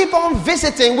can't keep on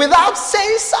visiting without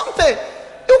saying something.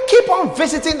 You keep on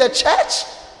visiting the church.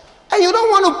 And you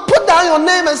don't want to put down your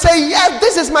name and say, yes,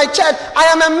 this is my church. I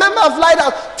am a member of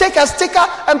Lighthouse. Take a sticker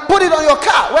and put it on your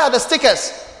car. Where are the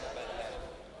stickers?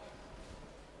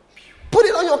 Put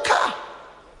it on your car.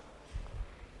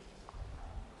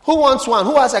 Who wants one?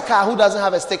 Who has a car? Who doesn't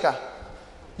have a sticker?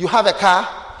 You have a car.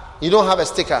 You don't have a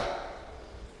sticker.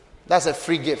 That's a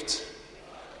free gift.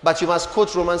 But you must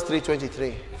quote Romans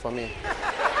 3:23 for me.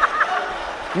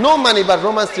 No money, but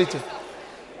Romans 3:2.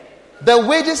 The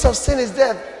wages of sin is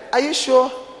death. Are you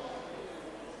sure?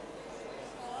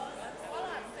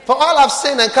 For all have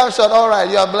sinned and come short. All right,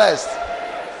 you are blessed.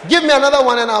 Give me another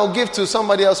one and I'll give to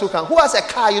somebody else who can. Who has a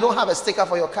car? You don't have a sticker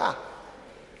for your car.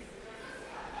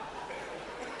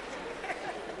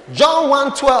 John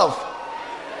 1:12.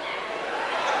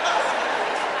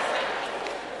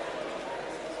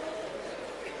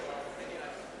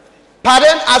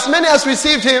 Pardon, as many as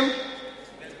received him,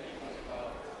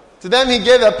 to them he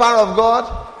gave the power of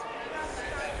God.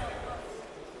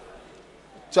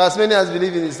 To as many as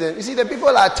believe in his name. You see, the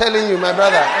people are telling you, my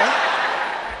brother.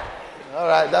 All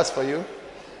right, that's for you.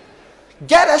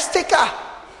 Get a sticker.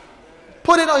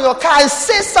 Put it on your car and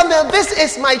say something. This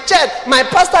is my church. My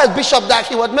pastor is Bishop Dag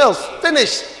Heward-Mills.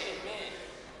 Finish.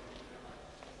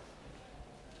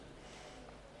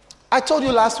 I told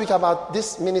you last week about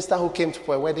this minister who came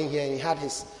for a wedding here and he had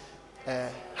his...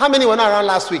 how many were not around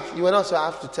last week? You were not, so I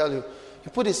have to tell you. He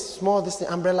put his small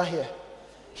umbrella here.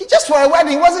 He just for a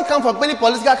wedding. He wasn't come for any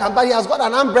political campaign. He has got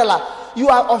an umbrella. You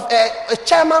are of a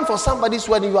chairman for somebody's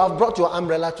wedding. You have brought your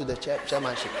umbrella to the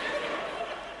chairmanship.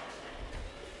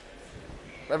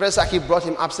 Reverend Saki brought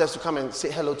him upstairs to come and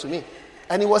say hello to me.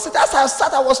 And he was, as I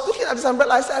sat, I was looking at this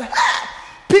umbrella. I said, hey,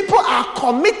 people are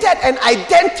committed and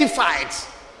identified.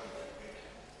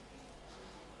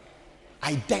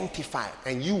 Identified.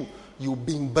 And you've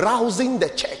been browsing the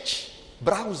church.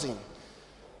 Browsing.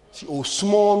 See, oh,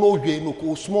 small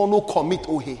no small no commit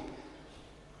oh hey.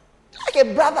 Like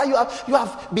a brother, you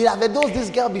have beloved those this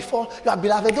girl before, you have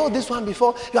beloved those this one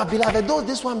before, you have beloved those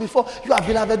this one before, you have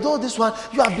beloved those this one,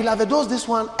 you have beloved those this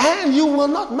one, and you will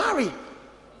not marry.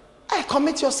 Hey,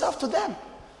 commit yourself to them.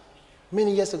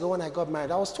 Many years ago when I got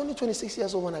married, I was 26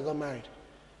 years old when I got married.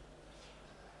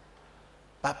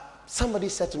 But somebody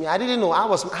said to me, I didn't know, I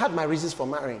had my reasons for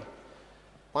marrying.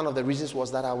 One of the reasons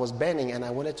was that I was burning and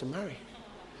I wanted to marry.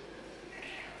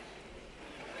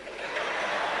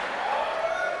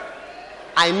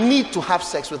 I need to have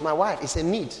sex with my wife. It's a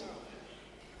need.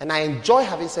 And I enjoy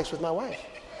having sex with my wife.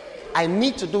 I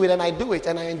need to do it and I do it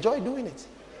and I enjoy doing it.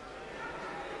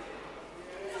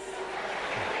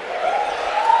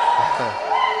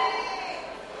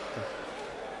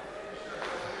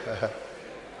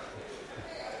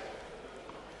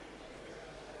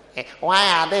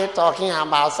 Why are they talking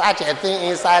about such a thing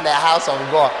inside the house of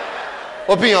God?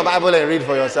 Open your Bible and read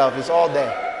for yourself. It's all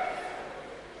there.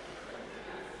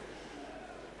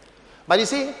 But you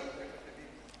see,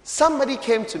 somebody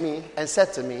came to me and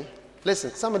said to me,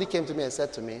 listen, somebody came to me and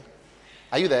said to me,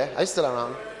 are you there? Are you still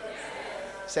around?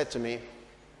 Said to me,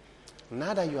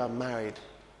 now that you are married,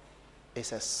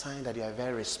 it's a sign that you are a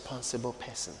very responsible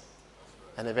person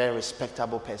and a very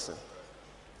respectable person.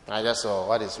 And I just saw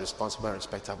what is responsible and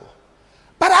respectable.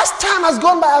 But as time has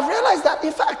gone by, I've realized that,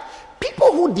 in fact,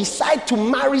 people who decide to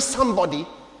marry somebody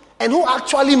and who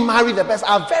actually marry the person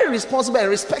are very responsible and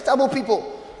respectable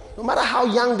people. No matter how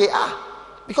young they are.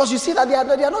 Because you see that they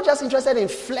are not just interested in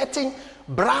flirting,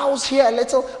 browse here a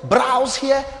little, browse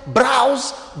here,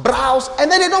 browse, and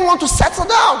then they don't want to settle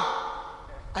down.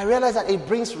 I realize that it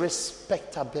brings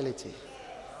respectability.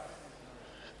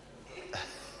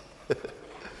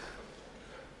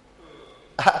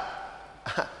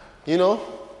 You know,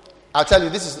 I'll tell you,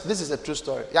 this is a true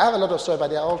story. I have a lot of stories, but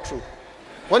they are all true.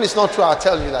 When it's not true, I'll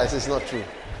tell you that it's not true.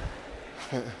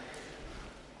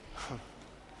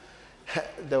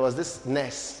 There was this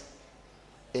nurse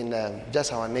in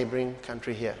just our neighboring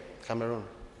country here, Cameroon.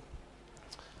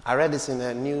 I read this in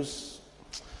a news,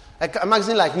 a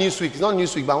magazine like Newsweek. It's not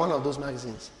Newsweek, but one of those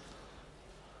magazines.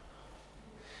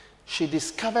 She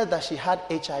discovered that she had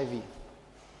HIV.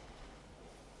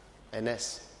 A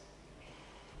nurse.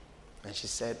 And she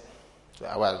said,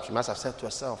 well, she must have said to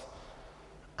herself,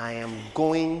 I am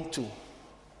going to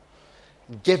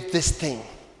give this thing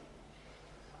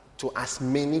to as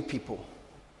many people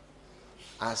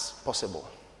as possible.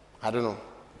 I don't know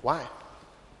why.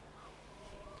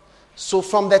 So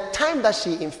from the time that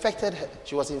she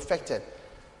was infected,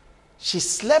 she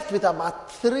slept with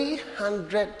about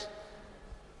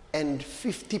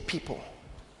 350 people.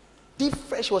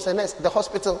 Different. She was a nurse. The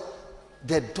hospital,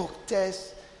 the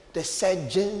doctors, the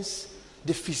surgeons,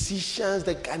 the physicians,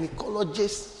 the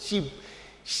gynecologists.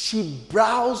 She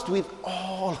browsed with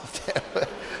all of them.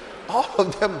 All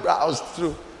of them browsed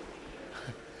through.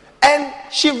 And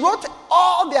she wrote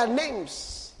all their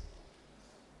names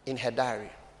in her diary.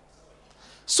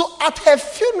 So at her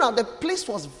funeral, the place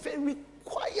was very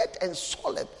quiet and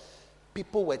solemn.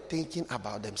 People were thinking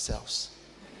about themselves.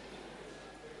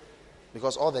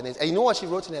 Because all the names. And you know what she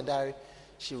wrote in her diary?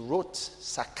 She wrote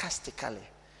sarcastically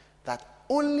that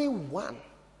only one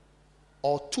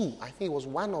or two, I think it was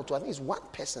one or two, I think it's one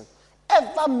person,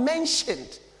 ever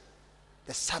mentioned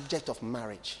the subject of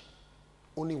marriage.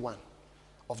 Only one.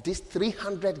 Of these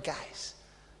 300 guys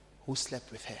who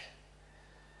slept with her.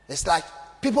 It's like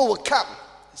people will come.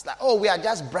 It's like, oh, we are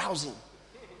just browsing.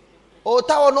 Oh,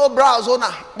 tower no browse, oh,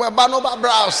 nah, we're no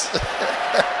browse.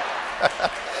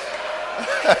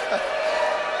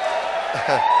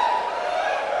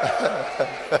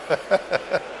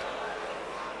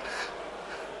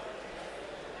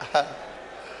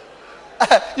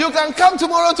 You can come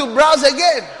tomorrow to browse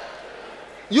again.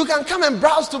 You can come and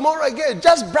browse tomorrow again.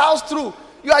 Just browse through.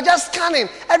 You are just scanning.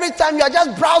 Every time you are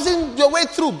just browsing your way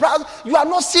through. Browse. You are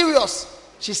not serious.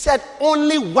 She said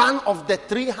only one of the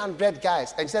 300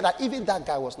 guys. And she said that even that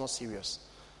guy was not serious.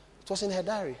 It was in her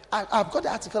diary. I've got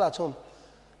the article at home.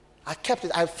 I kept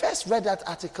it. I first read that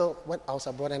article when I was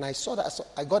abroad. And I saw that.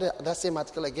 I got that same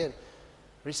article again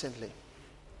recently.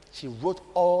 She wrote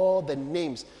all the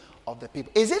names of the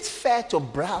people. Is it fair to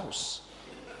browse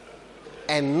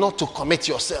and not to commit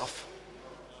yourself?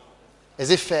 Is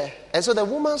it fair? And so the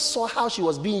woman saw how she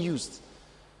was being used.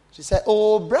 She said,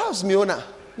 oh, browse miona.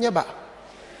 Nyeba.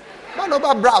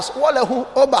 Manoba browse. Wale hu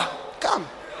oba. Come.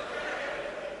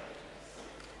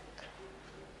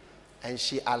 And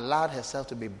she allowed herself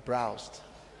to be browsed.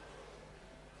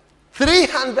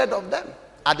 300 of them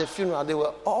at the funeral, they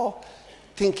were all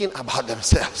thinking about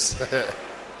themselves.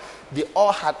 They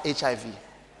all had HIV.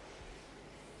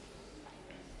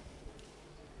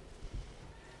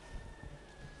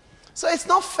 So it's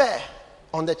not fair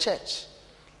on the church.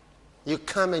 You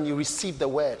come and you receive the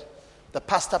word. The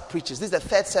pastor preaches. This is the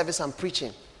third service I'm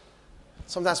preaching.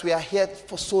 Sometimes we are here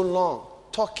for so long,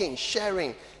 talking,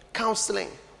 sharing, counseling.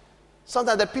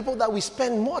 Sometimes the people that we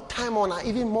spend more time on are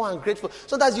even more ungrateful.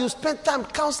 Sometimes you spend time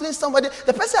counseling somebody.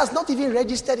 The person has not even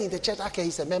registered in the church. Okay,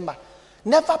 he's a member.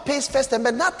 Never pays first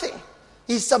member, nothing.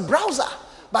 He's a browser.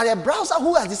 But a browser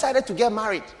who has decided to get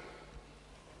married.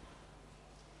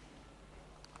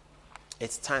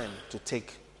 It's time to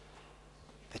take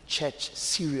the church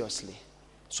seriously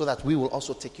so that we will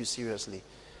also take you seriously.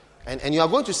 And you are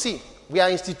going to see, we are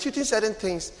instituting certain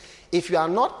things. If you are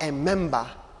not a member,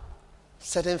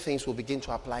 certain things will begin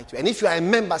to apply to you. And if you are a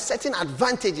member, certain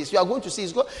advantages you are going to see.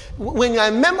 When you are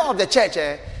a member of the church,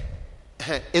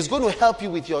 it's going to help you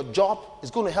with your job.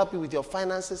 It's going to help you with your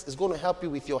finances. It's going to help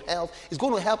you with your health. It's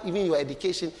going to help even your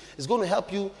education. It's going to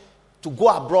help you to go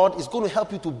abroad. It's going to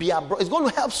help you to be abroad. It's going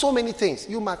to help so many things.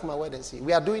 You mark my word and see.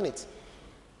 We are doing it.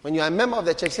 When you are a member of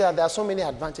the church, see that there are so many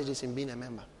advantages in being a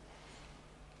member.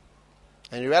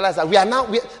 And you realize that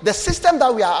the system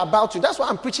that we are about to, that's why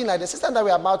I'm preaching like the system that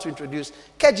we are about to introduce,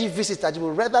 KG visitor,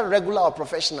 whether regular or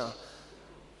professional.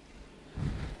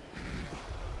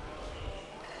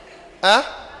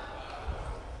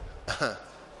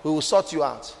 We will sort you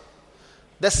out.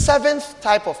 The seventh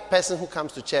type of person who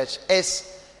comes to church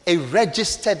is a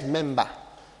registered member.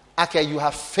 Okay, you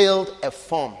have filled a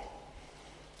form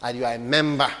and you are a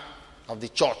member of the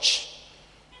church.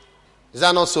 Is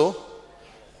that not so?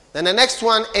 Then the next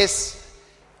one is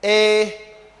a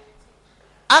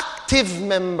active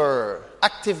member.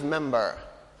 Active member.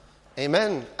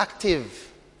 Amen.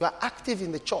 Active. You are active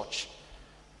in the church.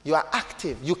 You are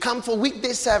active. You come for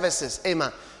weekday services.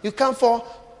 Amen. You come for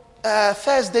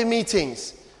Thursday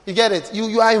meetings. You get it?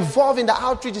 You are involved in the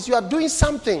outreaches. You are doing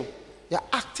something. You are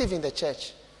active in the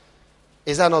church.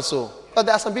 Is that not so? But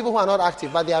there are some people who are not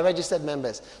active, but they are registered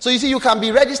members. So you see, you can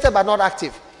be registered but not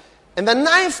active. And the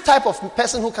ninth type of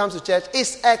person who comes to church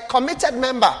is a committed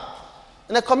member.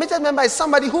 And a committed member is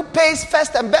somebody who pays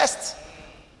first and best.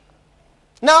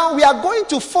 Now, we are going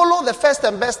to follow the first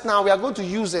and best now. We are going to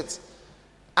use it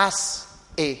as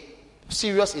a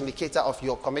serious indicator of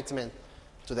your commitment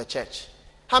to the church.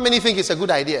 How many think it's a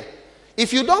good idea?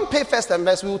 If you don't pay first and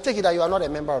best, we will take it that you are not a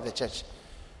member of the church.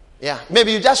 Yeah,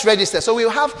 maybe you just register. So we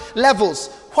will have levels.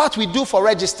 What we do for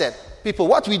registered people,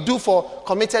 what we do for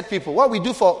committed people, what we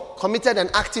do for committed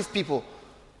and active people,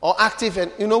 or active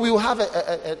and, we will have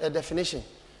a definition.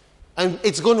 And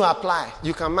it's going to apply.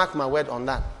 You can mark my word on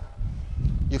that.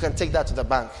 You can take that to the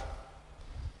bank.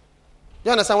 Do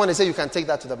you understand when they say you can take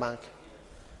that to the bank?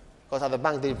 Because at the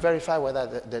bank, they verify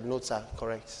whether the notes are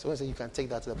correct. So when they say you can take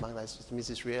that to the bank, that means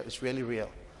it's real. It's really real.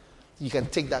 You can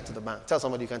take that to the bank. Tell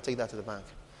somebody you can take that to the bank.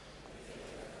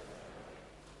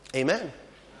 Amen.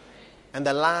 And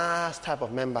the last type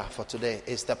of member for today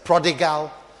is the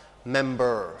prodigal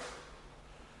member.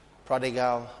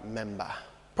 Prodigal member.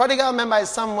 Prodigal member is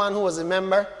someone who was a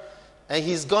member and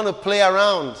he's going to play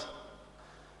around.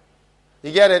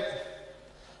 You get it?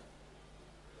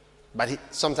 But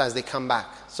sometimes they come back.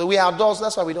 So we are doors.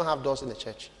 That's why we don't have doors in the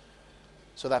church.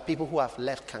 so that people who have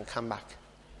left can come back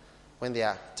when they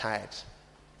are tired.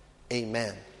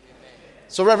 Amen.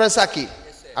 So, Reverend Saki,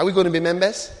 are we going to be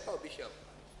members? Oh, Bishop,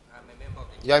 I'm a member of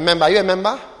the church. You're a member. Are you a member?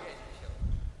 Yes,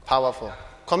 Bishop. Powerful.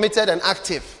 Committed and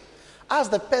active. Ask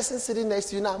the person sitting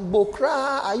next to you now,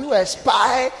 Bokra, are you a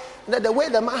spy? The way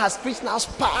the man has preached now,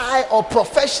 spy or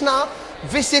professional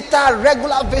visitor,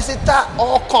 regular visitor,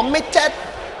 or committed?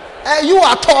 You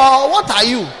at all, what are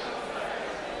you?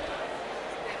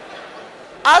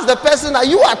 Ask the person, are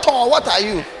you at all, what are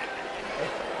you?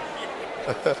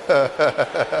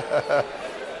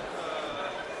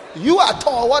 You at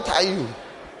all, what are you?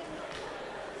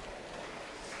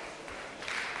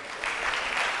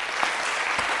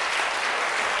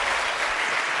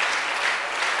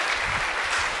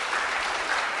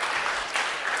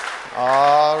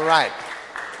 All right.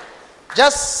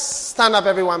 Just stand up,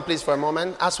 everyone, please, for a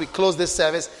moment as we close this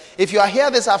service. If you are here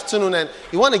this afternoon and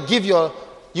you want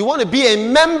to be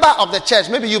a member of the church,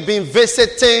 maybe you've been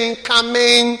visiting,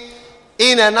 coming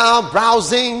in and out,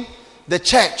 browsing the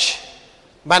church,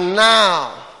 but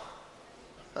now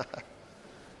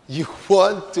you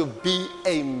want to be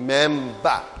a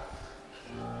member.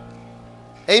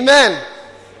 Amen.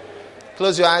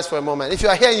 Close your eyes for a moment. If you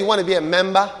are here and you want to be a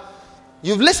member,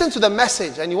 you've listened to the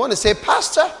message and you want to say,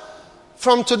 Pastor,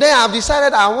 from today I've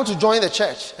decided I want to join the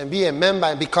church and be a member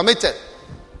and be committed.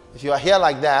 If you are here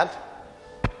like that,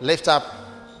 lift up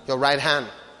your right hand.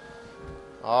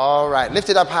 All right. Lift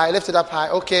it up high. Lift it up high.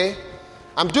 Okay.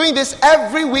 I'm doing this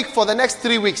every week for the next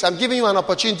 3 weeks. I'm giving you an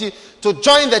opportunity to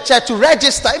join the church, to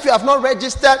register. If you have not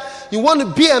registered, you want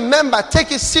to be a member,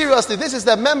 take it seriously. This is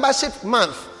the membership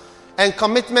month and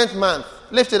commitment month.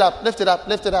 Lift it up. Lift it up.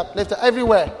 Lift it up. Lift it up.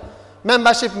 Everywhere.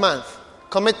 Membership month.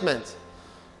 Commitment.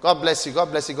 God bless you. God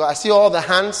bless you. God. I see all the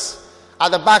hands at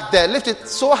the back there. Lift it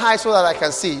so high so that I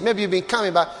can see. Maybe you've been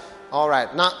coming back. All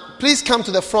right. Now, please come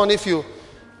to the front if you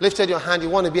lifted your hand. You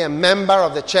want to be a member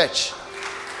of the church.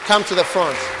 Come to the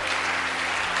front.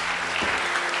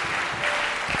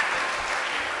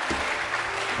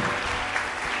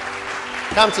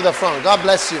 Come to the front. God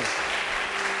bless you.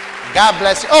 God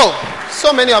bless you. Oh,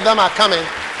 so many of them are coming.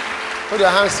 Put your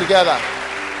hands together.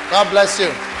 God bless you.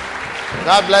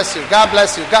 God bless you. God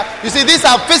bless you. You see, these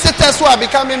are visitors who are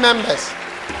becoming members.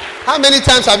 How many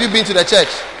times have you been to the church?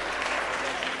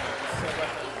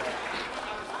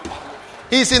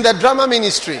 He's in the drama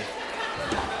ministry.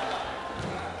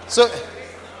 So,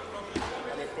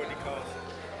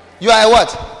 you are a what?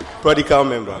 Prodigal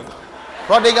member.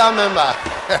 Prodigal member.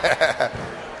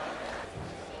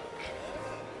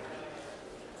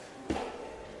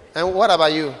 And what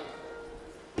about you?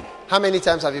 How many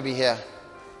times have you been here?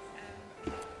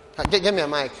 Give me a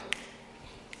mic.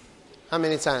 How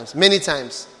many times? Many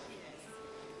times.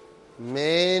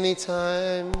 Many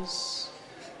times.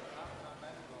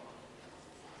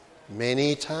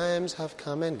 Many times have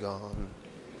come and gone.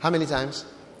 How many times?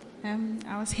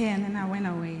 I was here and then I went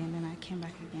away and then I came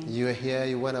back again. You were here,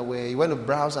 you went away. You went to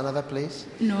browse another place?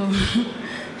 No.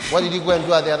 What did you go and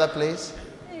do at the other place?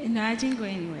 No, I didn't go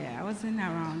anywhere. I wasn't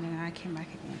around and I came back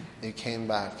again. You came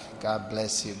back. God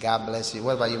bless you. God bless you.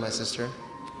 What about you, my sister?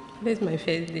 This is my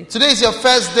first day. Today is your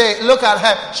first day. Look at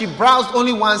her. She browsed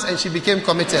only once and she became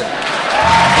committed.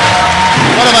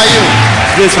 What about you?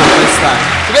 This is my first time.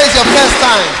 Today is your first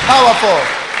time. Powerful.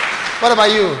 What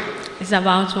about you? It's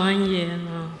about 1 year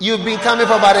now. You've been coming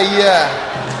for about a year.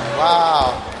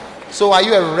 Wow. So are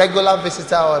you a regular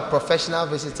visitor or a professional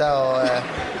visitor or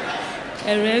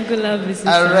A regular visitor.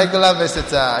 a regular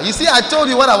visitor? You see, I told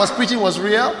you what I was preaching was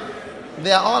real.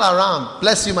 They are all around.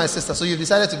 Bless you, my sister. So you've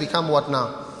decided to become what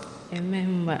now? A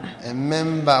member. A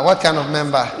member. What kind of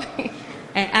member?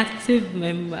 An active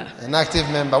member. An active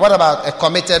member. What about a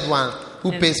committed one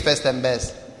who pays first and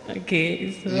best?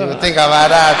 Okay, so You think about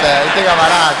that. You think about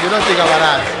that. You don't think about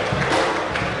that.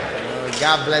 Oh,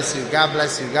 God bless you. God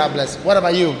bless you. God bless you. What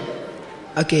about you?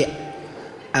 Okay,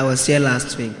 I was here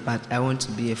last week, but I want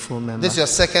to be a full member. This is your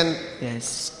second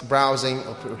Yes. browsing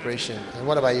operation. And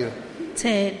what about you?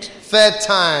 Third. Third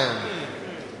time.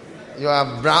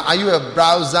 Are you a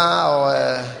browser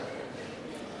or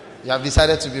you have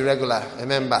decided to be regular, a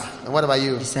member? And what about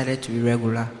you? Decided to be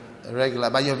regular A regular.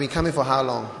 But you have been coming for how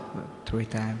long? 3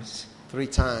 times. 3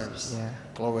 times. Yeah.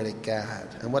 Glory to God.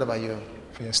 And what about you?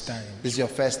 First time. This is your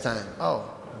first time. Oh,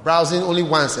 browsing only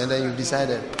once and then you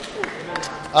decided.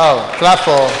 Oh, clap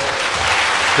for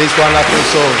this wonderful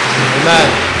soul. Amen.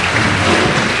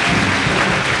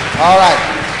 All right.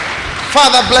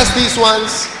 Father, bless these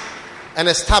ones and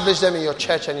establish them in your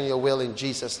church and in your will in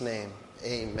Jesus' name.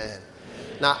 Amen.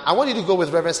 Now, I want you to go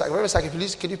with Reverend Saki. Reverend Saki,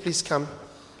 could you please come?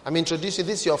 I'm introducing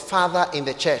you. This is your father in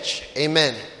the church.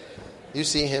 Amen. You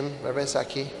see him, Reverend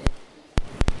Saki?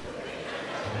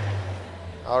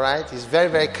 All right, he's very,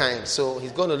 very kind. So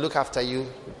he's going to look after you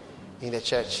in the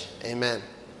church. Amen.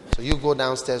 So you go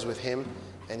downstairs with him,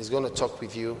 and he's going to talk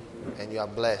with you, and you are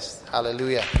blessed.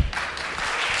 Hallelujah.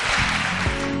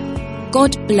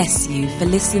 God bless you for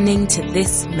listening to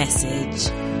this message.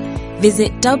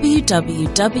 Visit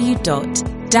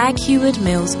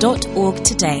www.daghewardmills.org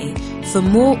today for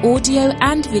more audio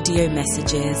and video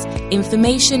messages,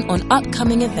 information on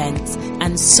upcoming events,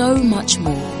 and so much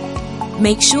more.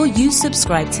 Make sure you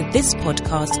subscribe to this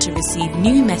podcast to receive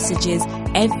new messages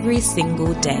every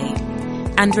single day.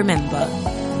 And remember,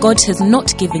 God has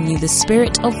not given you the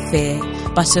spirit of fear,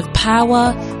 but of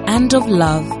power and of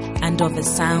love and of a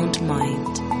sound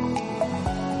mind.